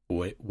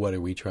 What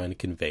are we trying to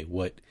convey?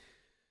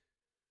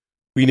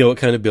 We know what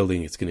kind of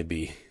building it's going to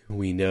be.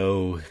 We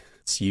know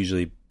it's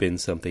usually been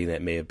something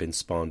that may have been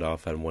spawned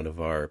off on one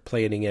of our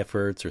planning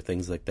efforts or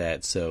things like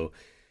that. So,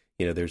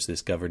 you know, there's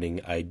this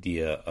governing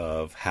idea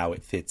of how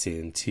it fits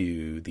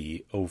into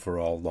the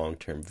overall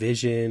long-term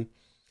vision.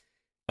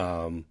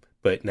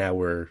 But now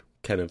we're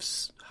kind of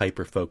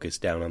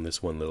hyper-focused down on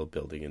this one little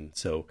building. And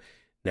so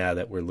now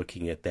that we're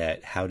looking at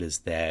that, how does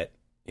that,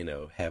 you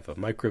know, have a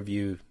micro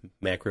view,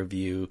 macro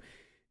view?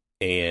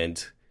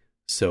 And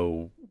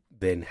so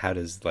then how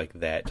does like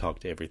that talk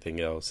to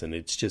everything else? And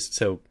it's just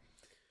so,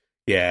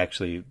 yeah,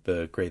 actually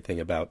the great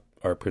thing about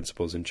our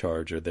principals in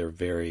charge are they're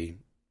very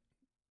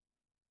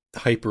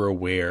hyper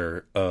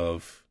aware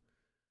of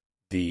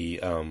the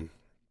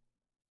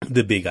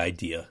big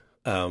idea.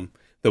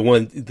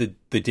 The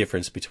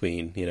difference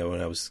between, you know,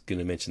 and I was going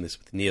to mention this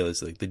with Neil,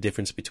 is like the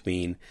difference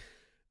between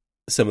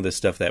some of the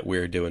stuff that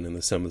we're doing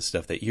and some of the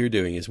stuff that you're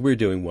doing is we're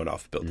doing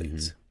one-off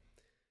buildings. Mm-hmm.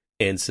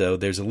 And so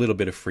there's a little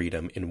bit of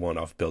freedom in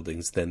one-off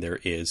buildings than there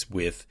is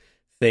with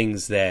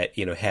things that,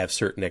 you know, have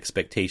certain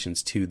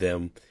expectations to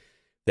them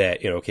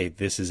that, you know, okay,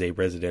 this is a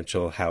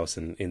residential house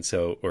and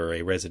so, or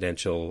a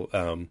residential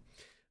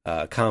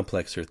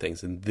complex or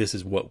things, and this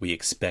is what we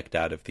expect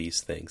out of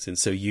these things. And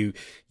so you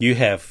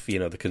have, you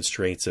know, the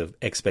constraints of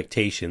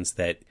expectations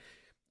that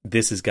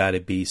this has got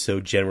to be so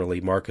generally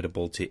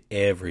marketable to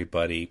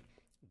everybody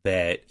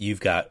that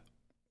you've got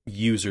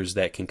users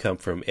that can come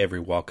from every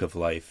walk of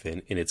life,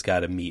 and it's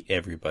got to meet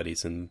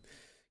everybody's. And,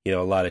 you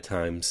know, a lot of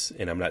times,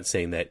 and I'm not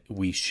saying that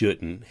we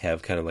shouldn't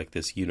have kind of like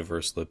this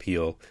universal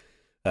appeal,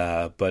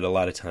 but a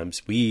lot of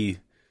times we,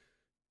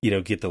 you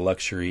know, get the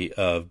luxury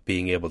of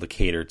being able to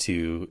cater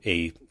to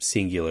a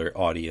singular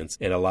audience.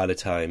 And a lot of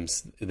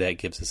times that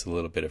gives us a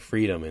little bit of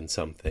freedom in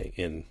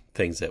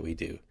things that we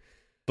do.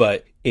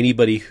 But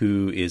anybody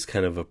who is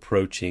kind of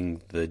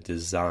approaching the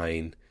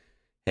design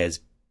has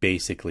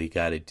basically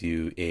got to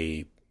do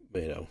a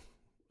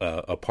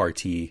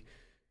partie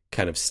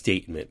kind of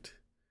statement.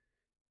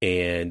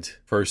 And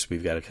first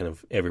we've got to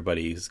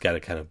everybody's got to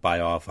kind of buy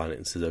off on it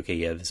and says, okay,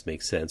 yeah, this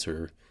makes sense.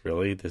 Or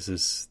really,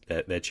 that's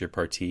your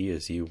partie,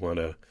 is you want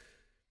to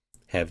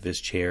have this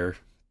chair,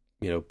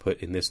 you know,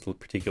 put in this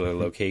particular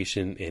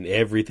location and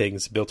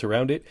everything's built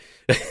around it.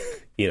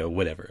 You know,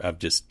 whatever. I'm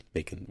just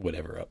making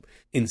whatever up.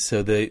 And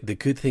so the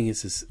good thing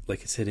is,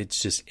 like I said,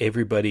 it's just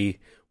everybody,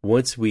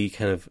 once we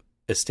kind of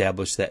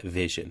establish that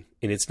vision,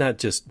 and it's not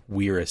just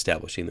we're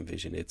establishing the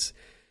vision, it's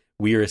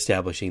we're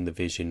establishing the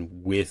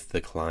vision with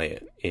the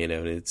client, you know,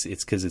 and it's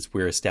because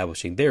we're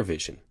establishing their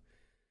vision.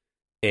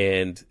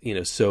 And, you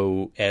know,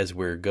 so as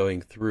we're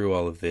going through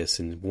all of this,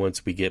 and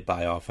once we get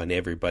buy off on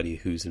everybody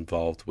who's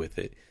involved with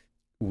it,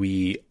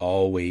 we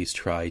always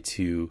try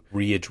to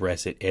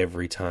readdress it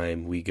every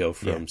time we go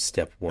from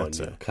step one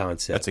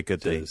concept. That's a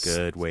good thing.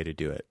 Good way to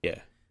do it. Yeah.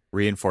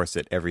 Reinforce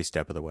it every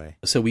step of the way.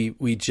 So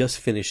we just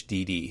finished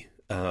DD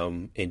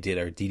and did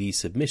our DD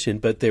submission,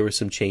 but there were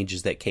some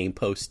changes that came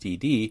post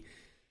DD.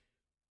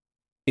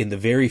 And the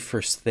very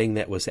first thing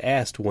that was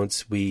asked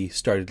once we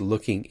started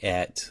looking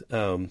at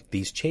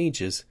these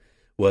changes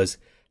was,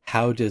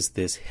 how does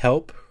this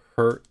help,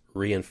 hurt,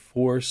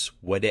 reinforce,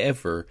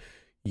 whatever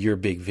your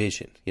big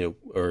vision,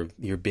 or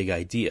your big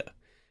idea?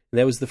 And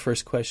that was the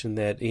first question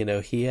that,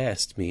 he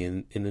asked me.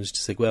 And it was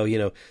just like, well,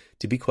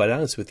 to be quite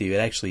honest with you,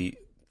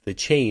 the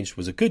change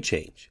was a good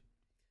change.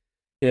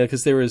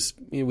 Because there was,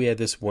 we had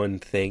this one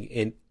thing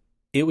and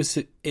it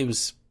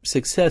was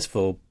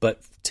successful,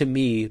 but to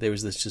me, there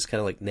was this just kind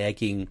of like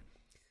nagging,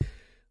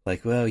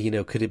 like, well,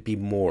 could it be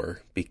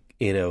more?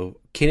 Can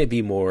it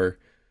be more?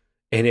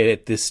 And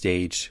at this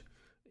stage,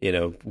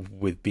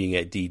 with being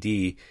at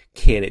DD,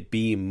 can it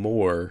be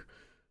more,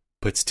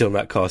 but still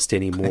not cost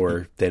any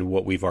more than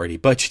what we've already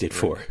budgeted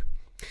for?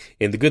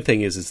 And the good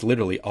thing is, it's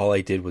literally all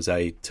I did was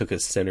I took a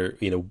center,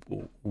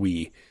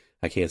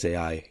 I can't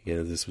say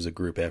this was a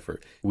group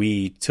effort.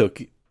 We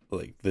took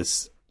like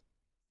this,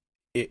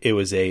 it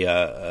was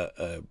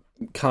a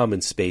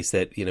common space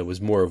that, was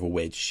more of a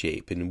wedge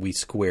shape, and we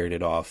squared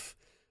it off.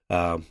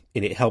 And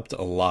it helped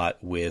a lot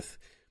with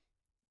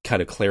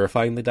kind of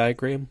clarifying the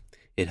diagram.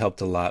 It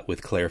helped a lot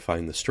with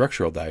clarifying the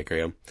structural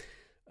diagram,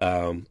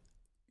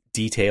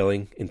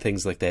 detailing and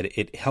things like that.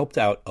 It helped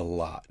out a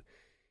lot.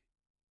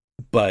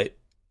 But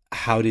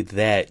how did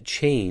that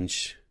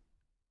change,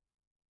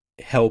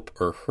 help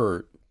or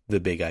hurt the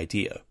big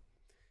idea?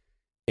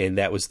 And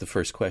that was the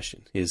first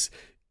question, is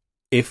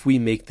if we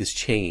make this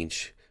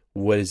change,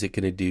 what is it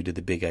going to do to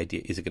the big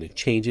idea? Is it going to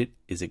change it?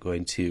 Is it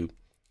going to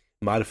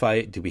modify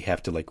it? Do we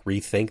have to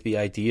rethink the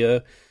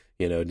idea?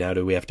 Now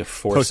do we have to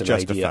force an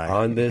idea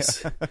on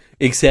this?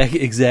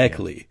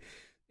 Exactly.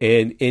 Yeah.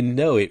 And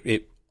no,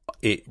 it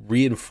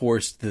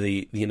reinforced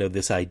the,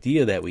 this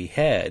idea that we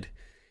had.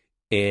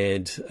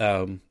 And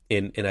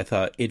I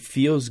thought it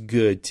feels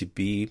good to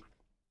be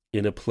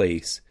in a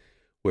place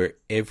where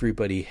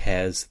everybody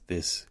has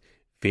this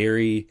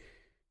very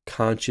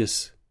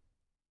conscious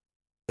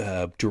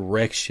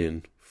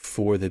direction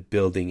for the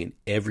building, and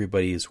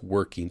everybody is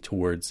working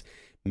towards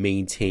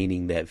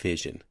maintaining that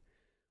vision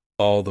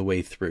all the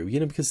way through.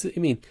 Because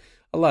a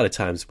lot of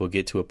times we'll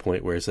get to a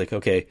point where it's like,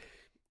 okay,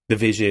 the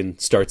vision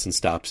starts and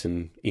stops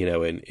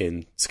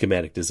in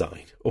schematic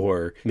design,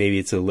 or maybe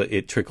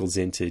it trickles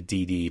into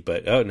DD,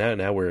 but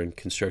now we're in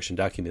construction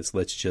documents.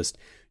 Let's just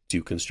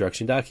do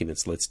construction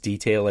documents. Let's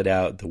detail it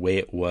out the way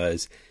it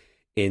was.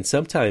 And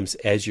sometimes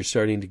as you're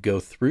starting to go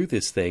through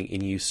this thing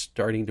and you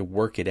starting to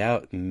work it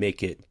out and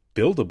make it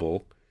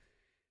buildable,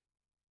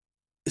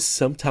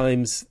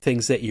 sometimes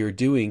things that you're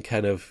doing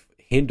kind of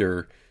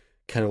hinder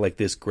kind of like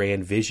this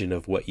grand vision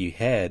of what you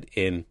had.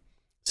 And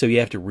so you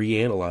have to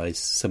reanalyze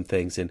some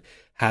things. And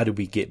how do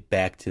we get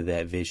back to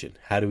that vision?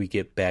 How do we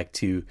get back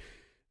to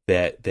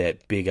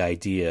that big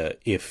idea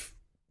if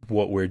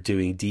what we're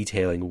doing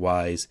detailing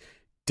wise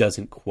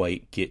doesn't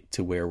quite get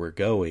to where we're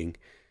going?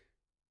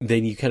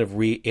 Then you kind of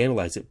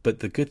reanalyze it. But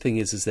the good thing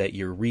is that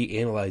you're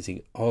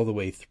reanalyzing all the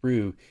way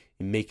through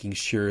and making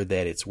sure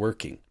that it's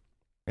working.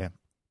 Yeah.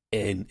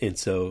 And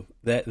so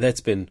that's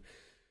been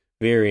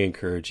very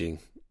encouraging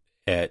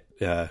at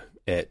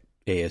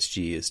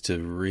ASG, is to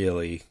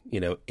really,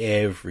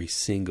 every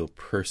single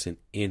person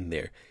in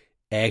there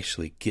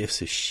actually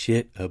gives a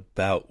shit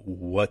about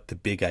what the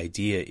big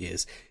idea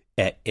is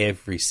at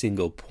every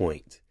single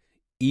point,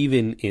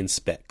 even in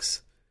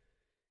specs.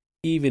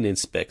 Even in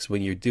specs,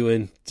 when you're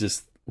doing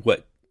just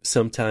what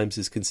sometimes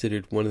is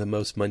considered one of the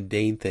most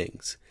mundane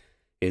things,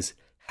 is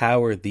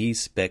how are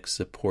these specs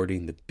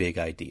supporting the big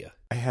idea?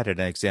 I had an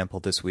example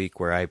this week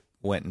where I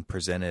went and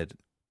presented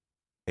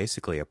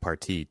basically a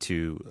partie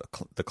to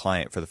the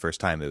client for the first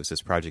time. It was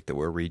this project that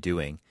we're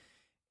redoing,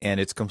 and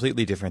it's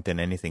completely different than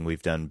anything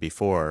we've done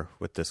before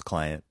with this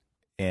client.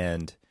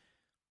 And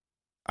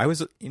I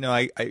was,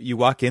 you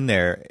walk in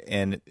there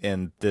and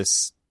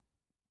this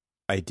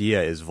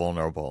idea is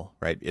vulnerable,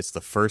 right? It's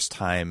the first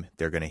time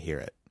they're going to hear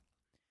it.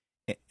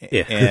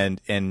 Yeah.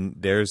 and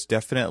there's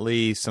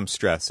definitely some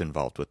stress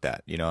involved with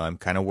that. I'm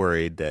kind of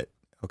worried that,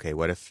 okay,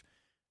 what if,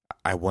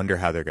 I wonder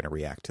how they're going to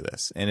react to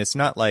this. And it's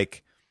not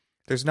like,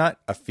 there's not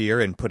a fear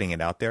in putting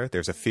it out there.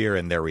 There's a fear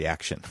in their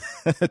reaction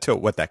to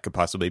what that could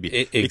possibly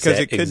be. Because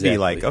it could be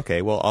like,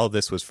 okay, well, all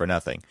this was for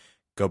nothing.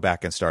 Go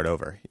back and start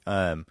over.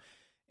 And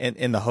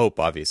the hope,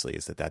 obviously,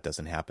 is that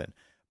doesn't happen.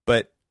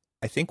 But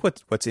I think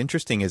what's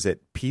interesting is that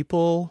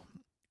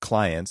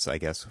clients, I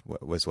guess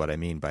was what I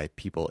mean by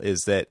people,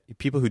 is that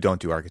people who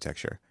don't do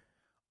architecture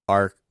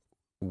are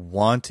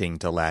wanting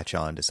to latch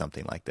on to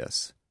something like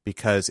this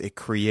because it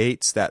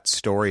creates that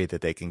story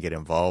that they can get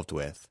involved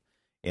with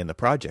in the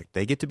project.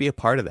 They get to be a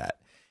part of that.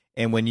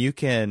 And when you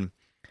can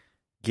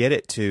get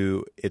it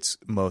to its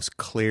most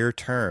clear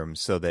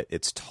terms so that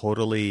it's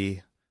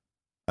totally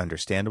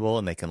understandable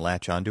and they can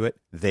latch onto it,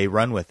 they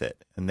run with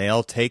it. And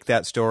they'll take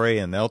that story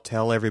and they'll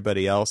tell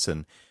everybody else,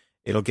 and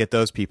it'll get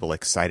those people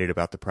excited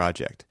about the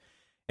project.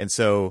 And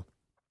so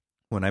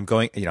when I'm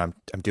going,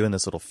 I'm doing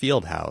this little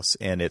field house,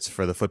 and it's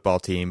for the football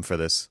team for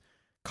this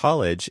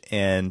college,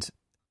 and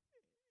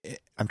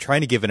I'm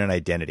trying to give it an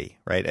identity,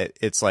 right?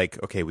 It's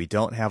like, okay, we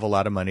don't have a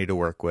lot of money to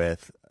work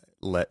with.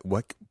 But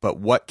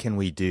what can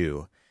we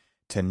do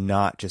to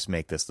not just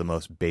make this the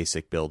most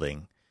basic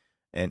building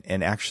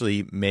and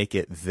actually make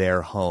it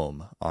their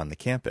home on the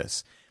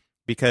campus?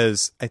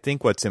 Because I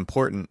think what's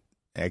important,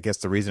 I guess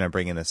the reason I'm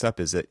bringing this up,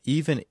 is that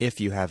even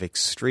if you have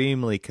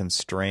extremely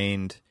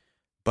constrained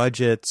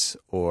budgets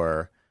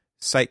or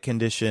site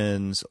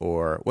conditions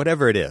or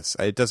whatever it is,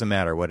 it doesn't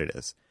matter what it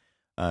is.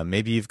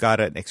 Maybe you've got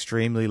an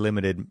extremely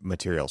limited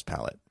materials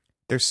palette.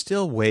 There's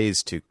still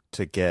ways to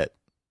get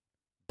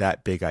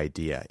that big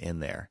idea in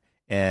there.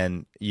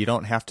 And you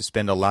don't have to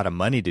spend a lot of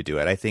money to do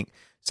it. I think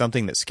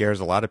something that scares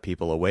a lot of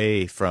people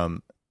away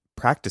from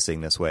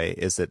practicing this way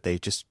is that they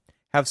just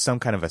have some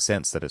kind of a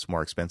sense that it's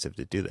more expensive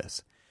to do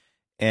this.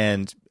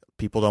 And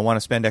people don't want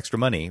to spend extra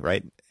money,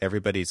 right?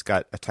 Everybody's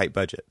got a tight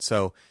budget.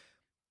 So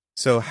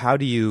how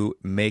do you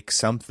make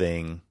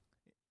something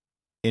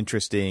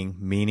interesting,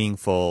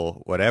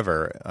 meaningful,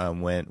 whatever,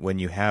 when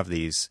you have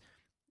these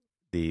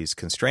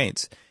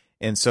constraints?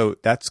 And so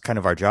that's kind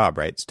of our job,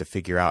 right? It's to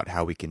figure out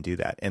how we can do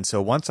that. And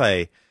so once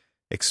I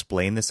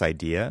explained this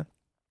idea,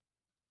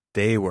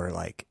 they were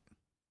like,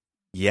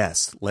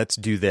 yes, let's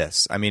do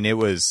this. I mean, it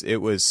was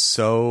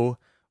so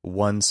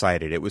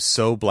one-sided. It was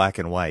so black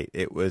and white.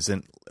 It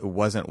wasn't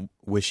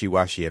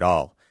wishy-washy at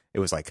all. It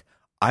was like,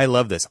 I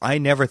love this. I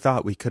never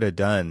thought we could have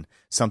done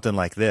something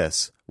like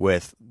this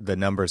with the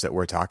numbers that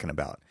we're talking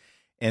about.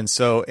 And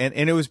so, and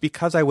it was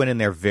because I went in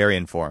there very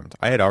informed.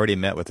 I had already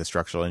met with a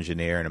structural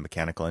engineer and a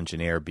mechanical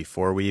engineer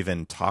before we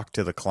even talked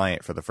to the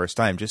client for the first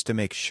time, just to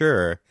make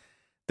sure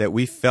that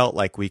we felt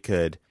like we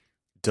could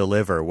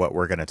deliver what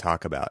we're going to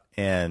talk about.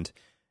 And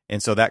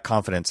so that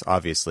confidence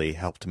obviously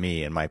helped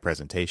me in my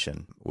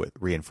presentation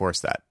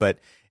reinforce that. But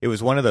it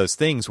was one of those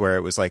things where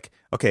it was like,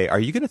 okay, are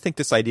you going to think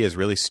this idea is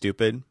really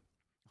stupid?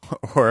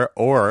 Or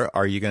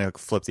are you going to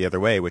flip the other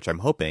way, which I'm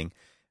hoping,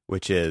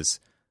 which is,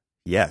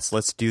 yes,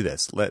 let's do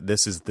this.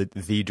 This is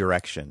the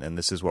direction, and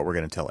this is what we're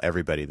going to tell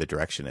everybody the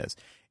direction is.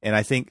 And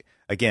I think,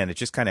 again, it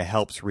just kind of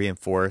helps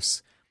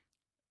reinforce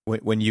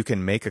when you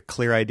can make a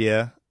clear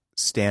idea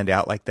stand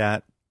out like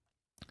that,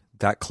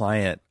 that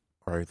client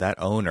or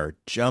that owner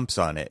jumps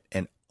on it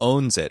and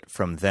owns it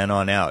from then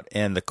on out.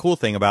 And the cool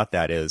thing about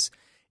that is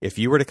if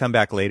you were to come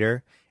back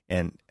later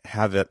and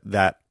have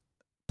that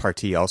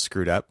partie all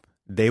screwed up,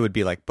 they would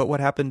be like, but what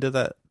happened to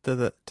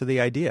the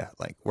idea?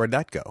 Like, where'd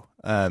that go?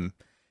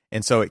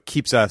 And so it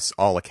keeps us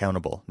all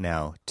accountable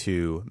now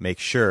to make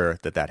sure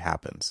that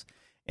happens.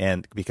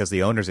 And because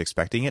the owner's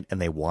expecting it and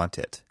they want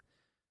it.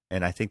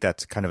 And I think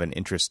that's kind of an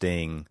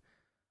interesting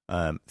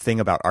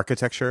thing about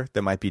architecture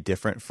that might be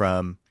different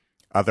from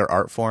other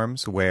art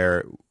forms,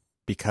 where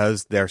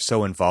because they're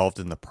so involved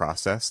in the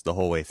process the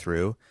whole way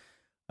through,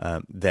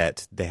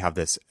 that they have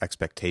this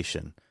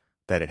expectation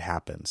that it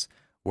happens.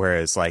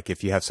 Whereas, like,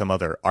 if you have some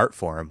other art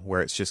form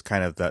where it's just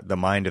kind of the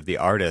mind of the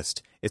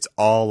artist, it's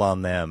all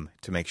on them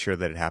to make sure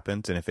that it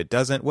happens. And if it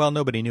doesn't, well,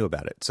 nobody knew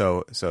about it.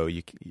 So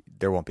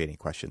there won't be any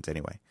questions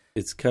anyway.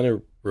 It's kind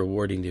of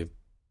rewarding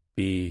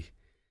to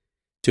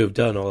have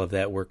done all of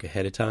that work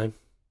ahead of time,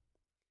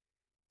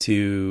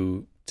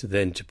 to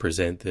then to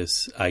present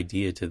this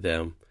idea to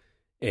them,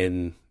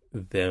 and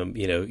them,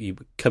 you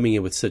coming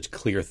in with such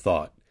clear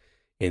thought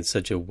and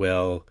such a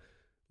well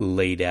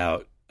laid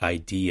out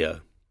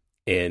idea,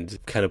 and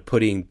kind of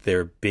putting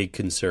their big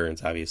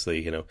concerns,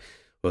 obviously,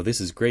 well,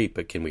 this is great,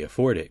 but can we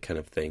afford it, kind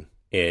of thing,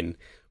 and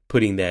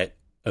putting that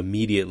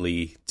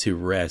immediately to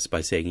rest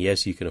by saying,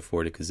 yes, you can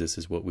afford it because this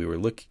is what we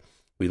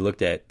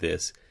looked at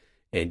this,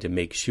 and to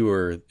make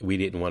sure we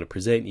didn't want to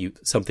present you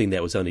something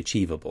that was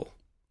unachievable,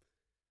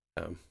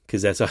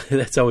 because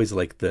that's always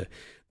like the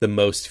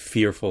most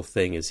fearful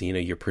thing is,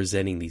 you're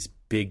presenting these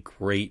big,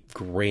 great,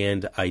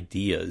 grand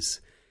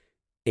ideas,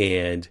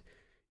 and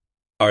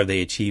are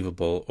they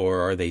achievable, or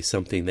are they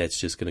something that's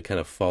just going to kind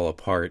of fall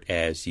apart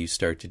as you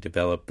start to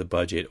develop the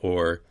budget?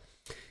 Or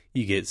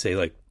you get, say,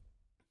 like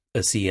a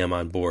CM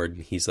on board,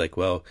 and he's like,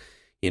 well,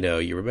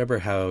 you remember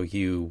how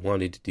you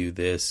wanted to do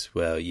this?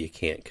 Well, you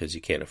can't because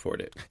you can't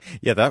afford it.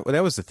 Yeah, that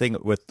was the thing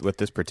with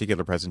this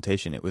particular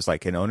presentation. It was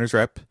like an owner's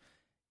rep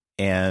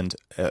and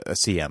a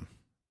CM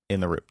in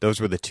the room.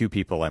 Those were the two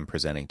people I'm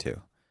presenting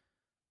to.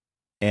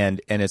 And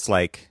it's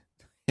like,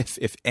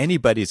 if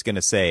anybody's going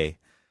to say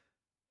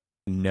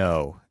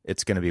no,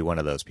 it's going to be one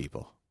of those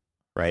people,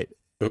 right?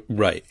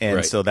 Right. And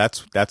right. so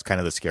that's kind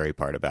of the scary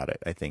part about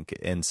it, I think.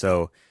 And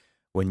so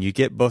when you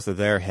get both of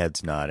their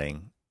heads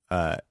nodding,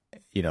 the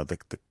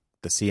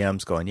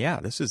CM's going, yeah,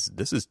 this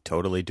is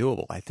totally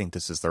doable. I think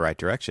this is the right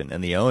direction.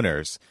 And the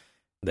owners,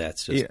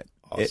 that's just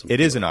awesome. It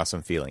is an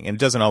awesome feeling, and it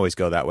doesn't always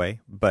go that way,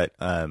 but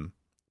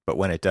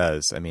when it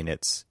does, I mean,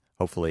 it's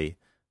hopefully,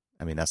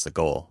 I mean, that's the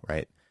goal,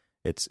 right?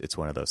 It's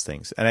one of those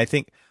things. And I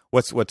think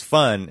what's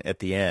fun at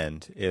the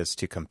end is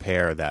to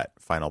compare that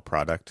final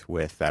product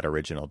with that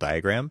original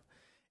diagram,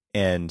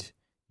 and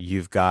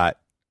you've got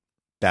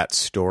that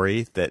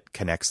story that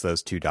connects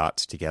those two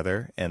dots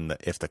together. And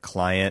if the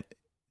client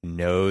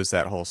knows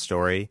that whole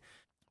story,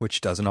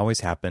 which doesn't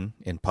always happen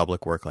in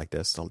public work like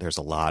this, so there's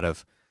a lot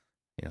of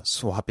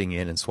swapping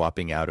in and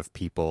swapping out of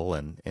people,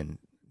 and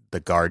the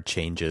guard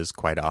changes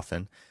quite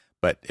often.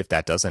 But if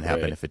that doesn't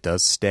happen, Right. if it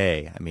does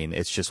stay, I mean,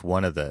 it's just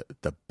one of the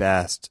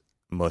best,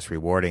 most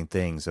rewarding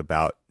things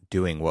about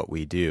doing what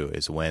we do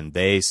is when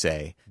they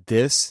say,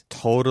 this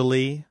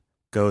totally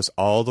goes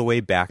all the way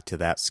back to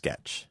that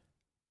sketch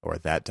or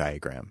that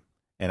diagram.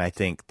 And I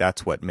think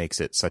that's what makes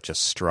it such a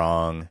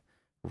strong,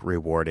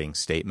 rewarding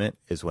statement,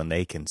 is when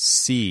they can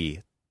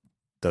see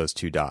those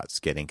two dots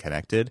getting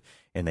connected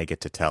and they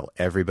get to tell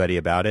everybody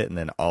about it. And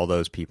then all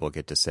those people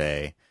get to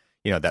say,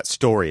 that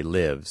story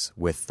lives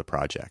with the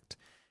project.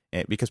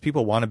 And because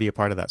people want to be a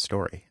part of that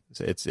story.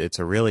 It's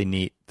a really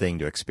neat thing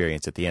to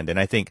experience at the end. And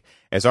I think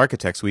as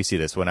architects, we see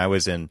this. When I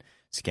was in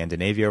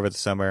Scandinavia over the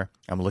summer,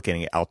 I'm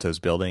looking at Aalto's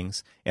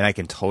buildings, and I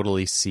can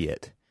totally see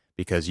it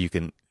because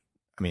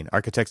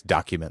architects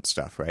document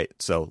stuff, right?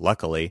 So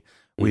luckily,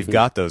 we've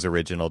got those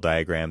original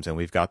diagrams, and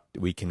we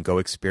can go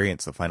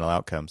experience the final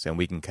outcomes, and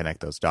we can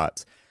connect those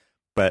dots.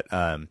 But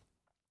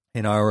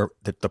in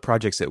the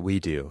projects that we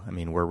do,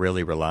 we're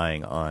really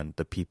relying on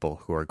the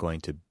people who are going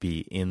to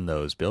be in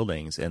those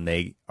buildings, and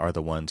they are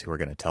the ones who are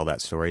going to tell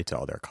that story to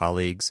all their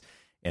colleagues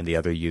and the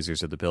other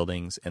users of the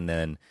buildings. And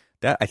then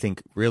that, I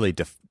think, really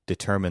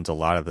determines a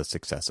lot of the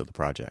success of the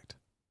project.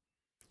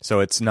 So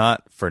it's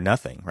not for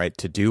nothing, right?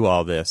 To do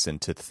all this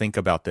and to think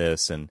about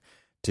this and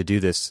to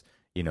do this,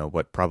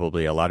 what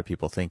probably a lot of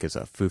people think is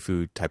a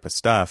foo-foo type of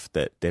stuff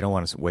that they don't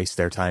want to waste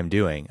their time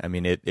doing.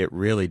 It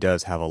really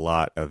does have a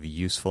lot of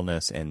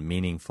usefulness and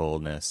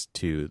meaningfulness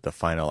to the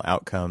final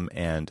outcome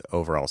and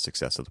overall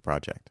success of the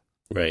project.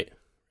 Right.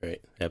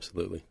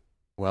 Absolutely.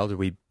 Well, did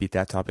we beat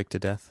that topic to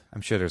death?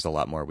 I'm sure there's a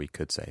lot more we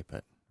could say,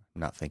 but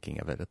I'm not thinking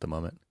of it at the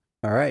moment.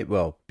 All right.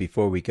 Well,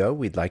 before we go,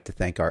 we'd like to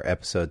thank our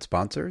episode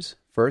sponsors.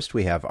 First,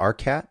 we have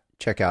ARCAT.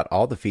 Check out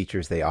all the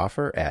features they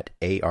offer at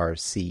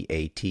arcat.com.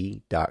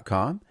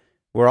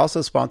 We're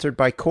also sponsored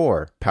by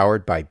Core,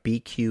 powered by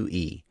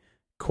BQE.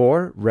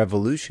 Core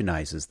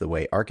revolutionizes the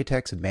way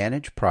architects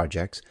manage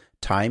projects,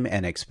 time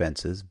and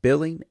expenses,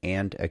 billing,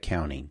 and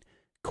accounting.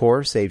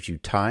 Core saves you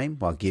time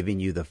while giving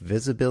you the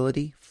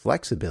visibility,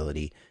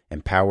 flexibility,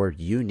 and power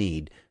you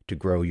need to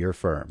grow your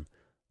firm.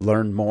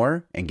 Learn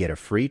more and get a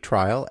free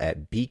trial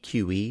at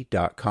bqe.com/core.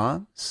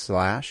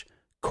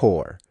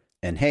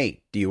 And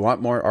hey, do you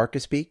want more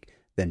ArchiSpeak?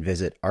 Then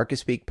visit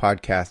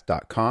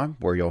archispeakpodcast.com,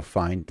 where you'll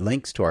find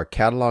links to our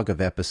catalog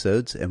of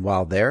episodes, and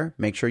while there,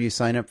 make sure you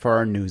sign up for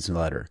our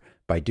newsletter.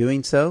 By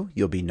doing so,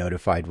 you'll be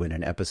notified when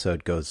an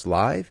episode goes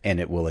live, and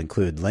it will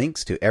include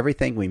links to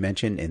everything we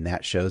mention in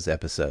that show's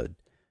episode.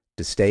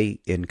 To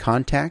stay in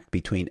contact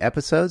between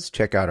episodes,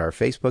 check out our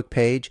Facebook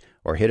page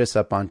or hit us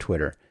up on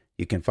Twitter.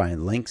 You can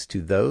find links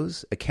to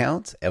those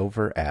accounts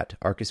over at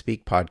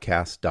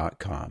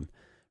archispeakpodcast.com.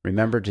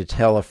 Remember to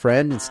tell a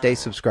friend and stay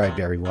subscribed,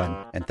 everyone.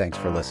 And thanks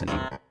for listening.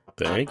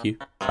 Thank you.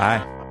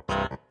 Bye.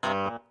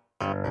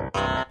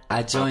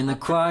 I joined the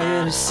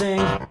choir to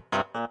sing.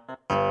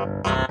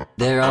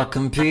 They're all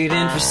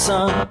competing for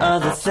some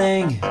other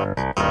thing.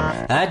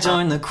 I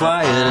joined the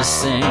choir to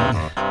sing.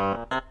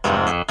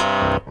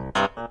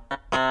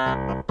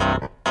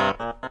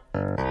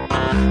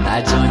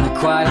 I joined the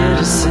choir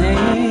to sing.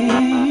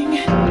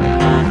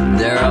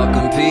 They're all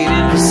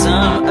competing for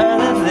some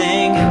other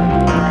thing.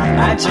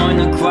 I joined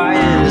the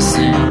choir to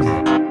sing.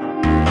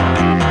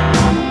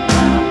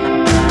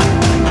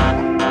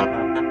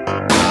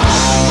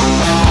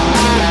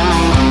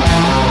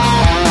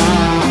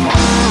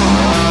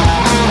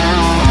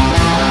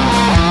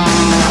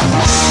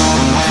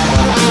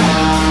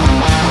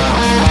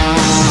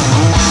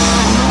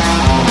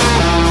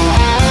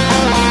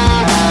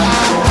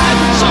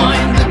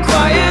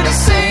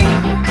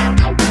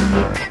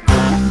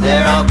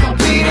 They're all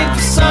competing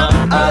for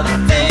some other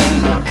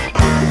thing.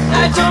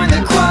 I joined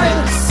the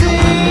choir to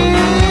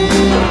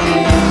sing.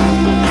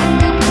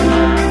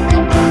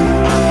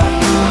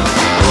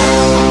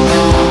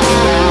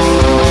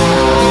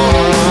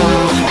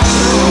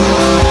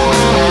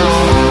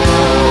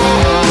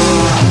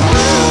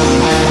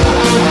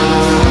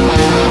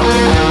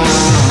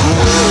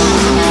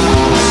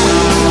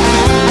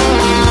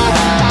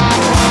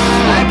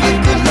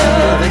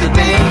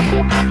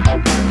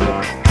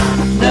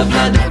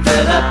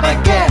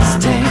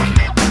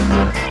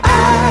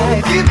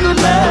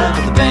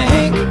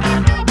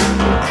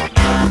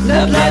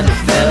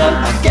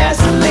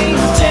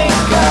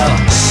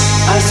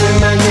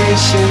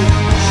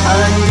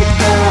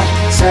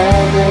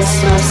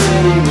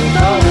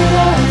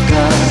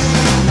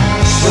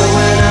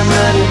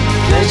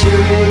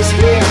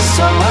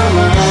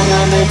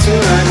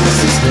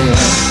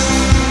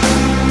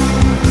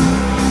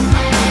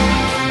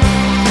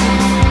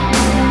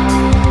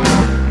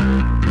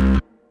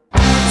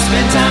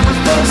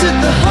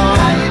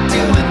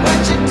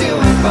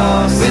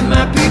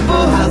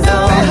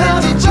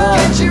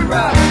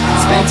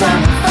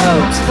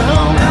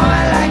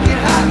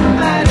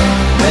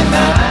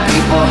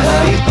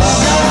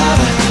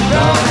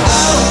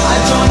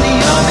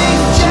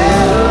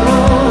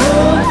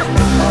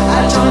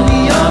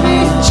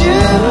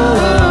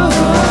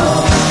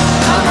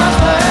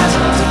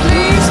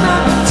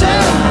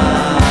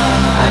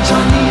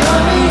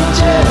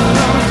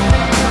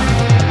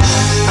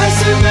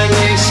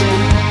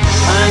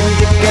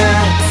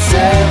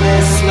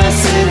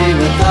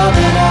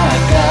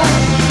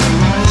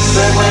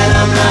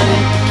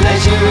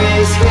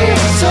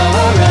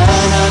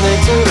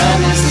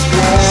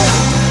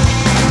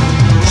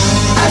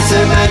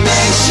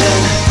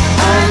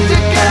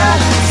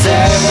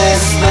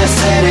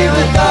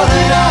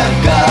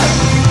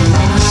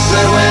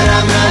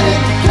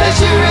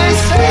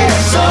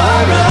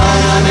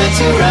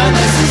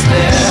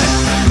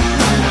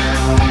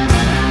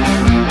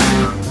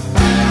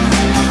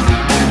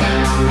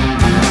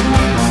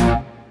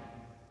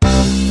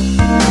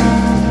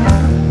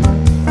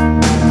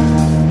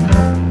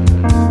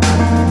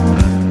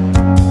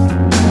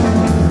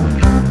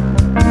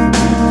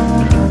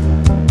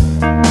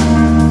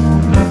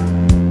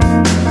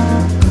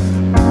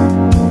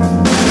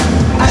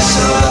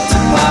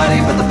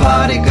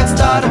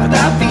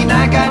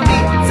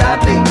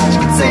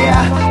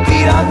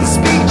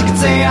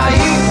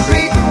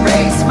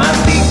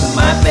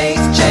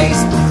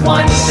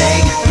 one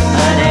thing.